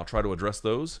 and I'll try to address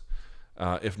those.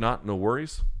 If not, no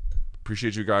worries.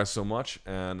 Appreciate you guys so much,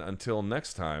 and until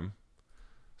next time,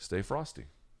 stay frosty.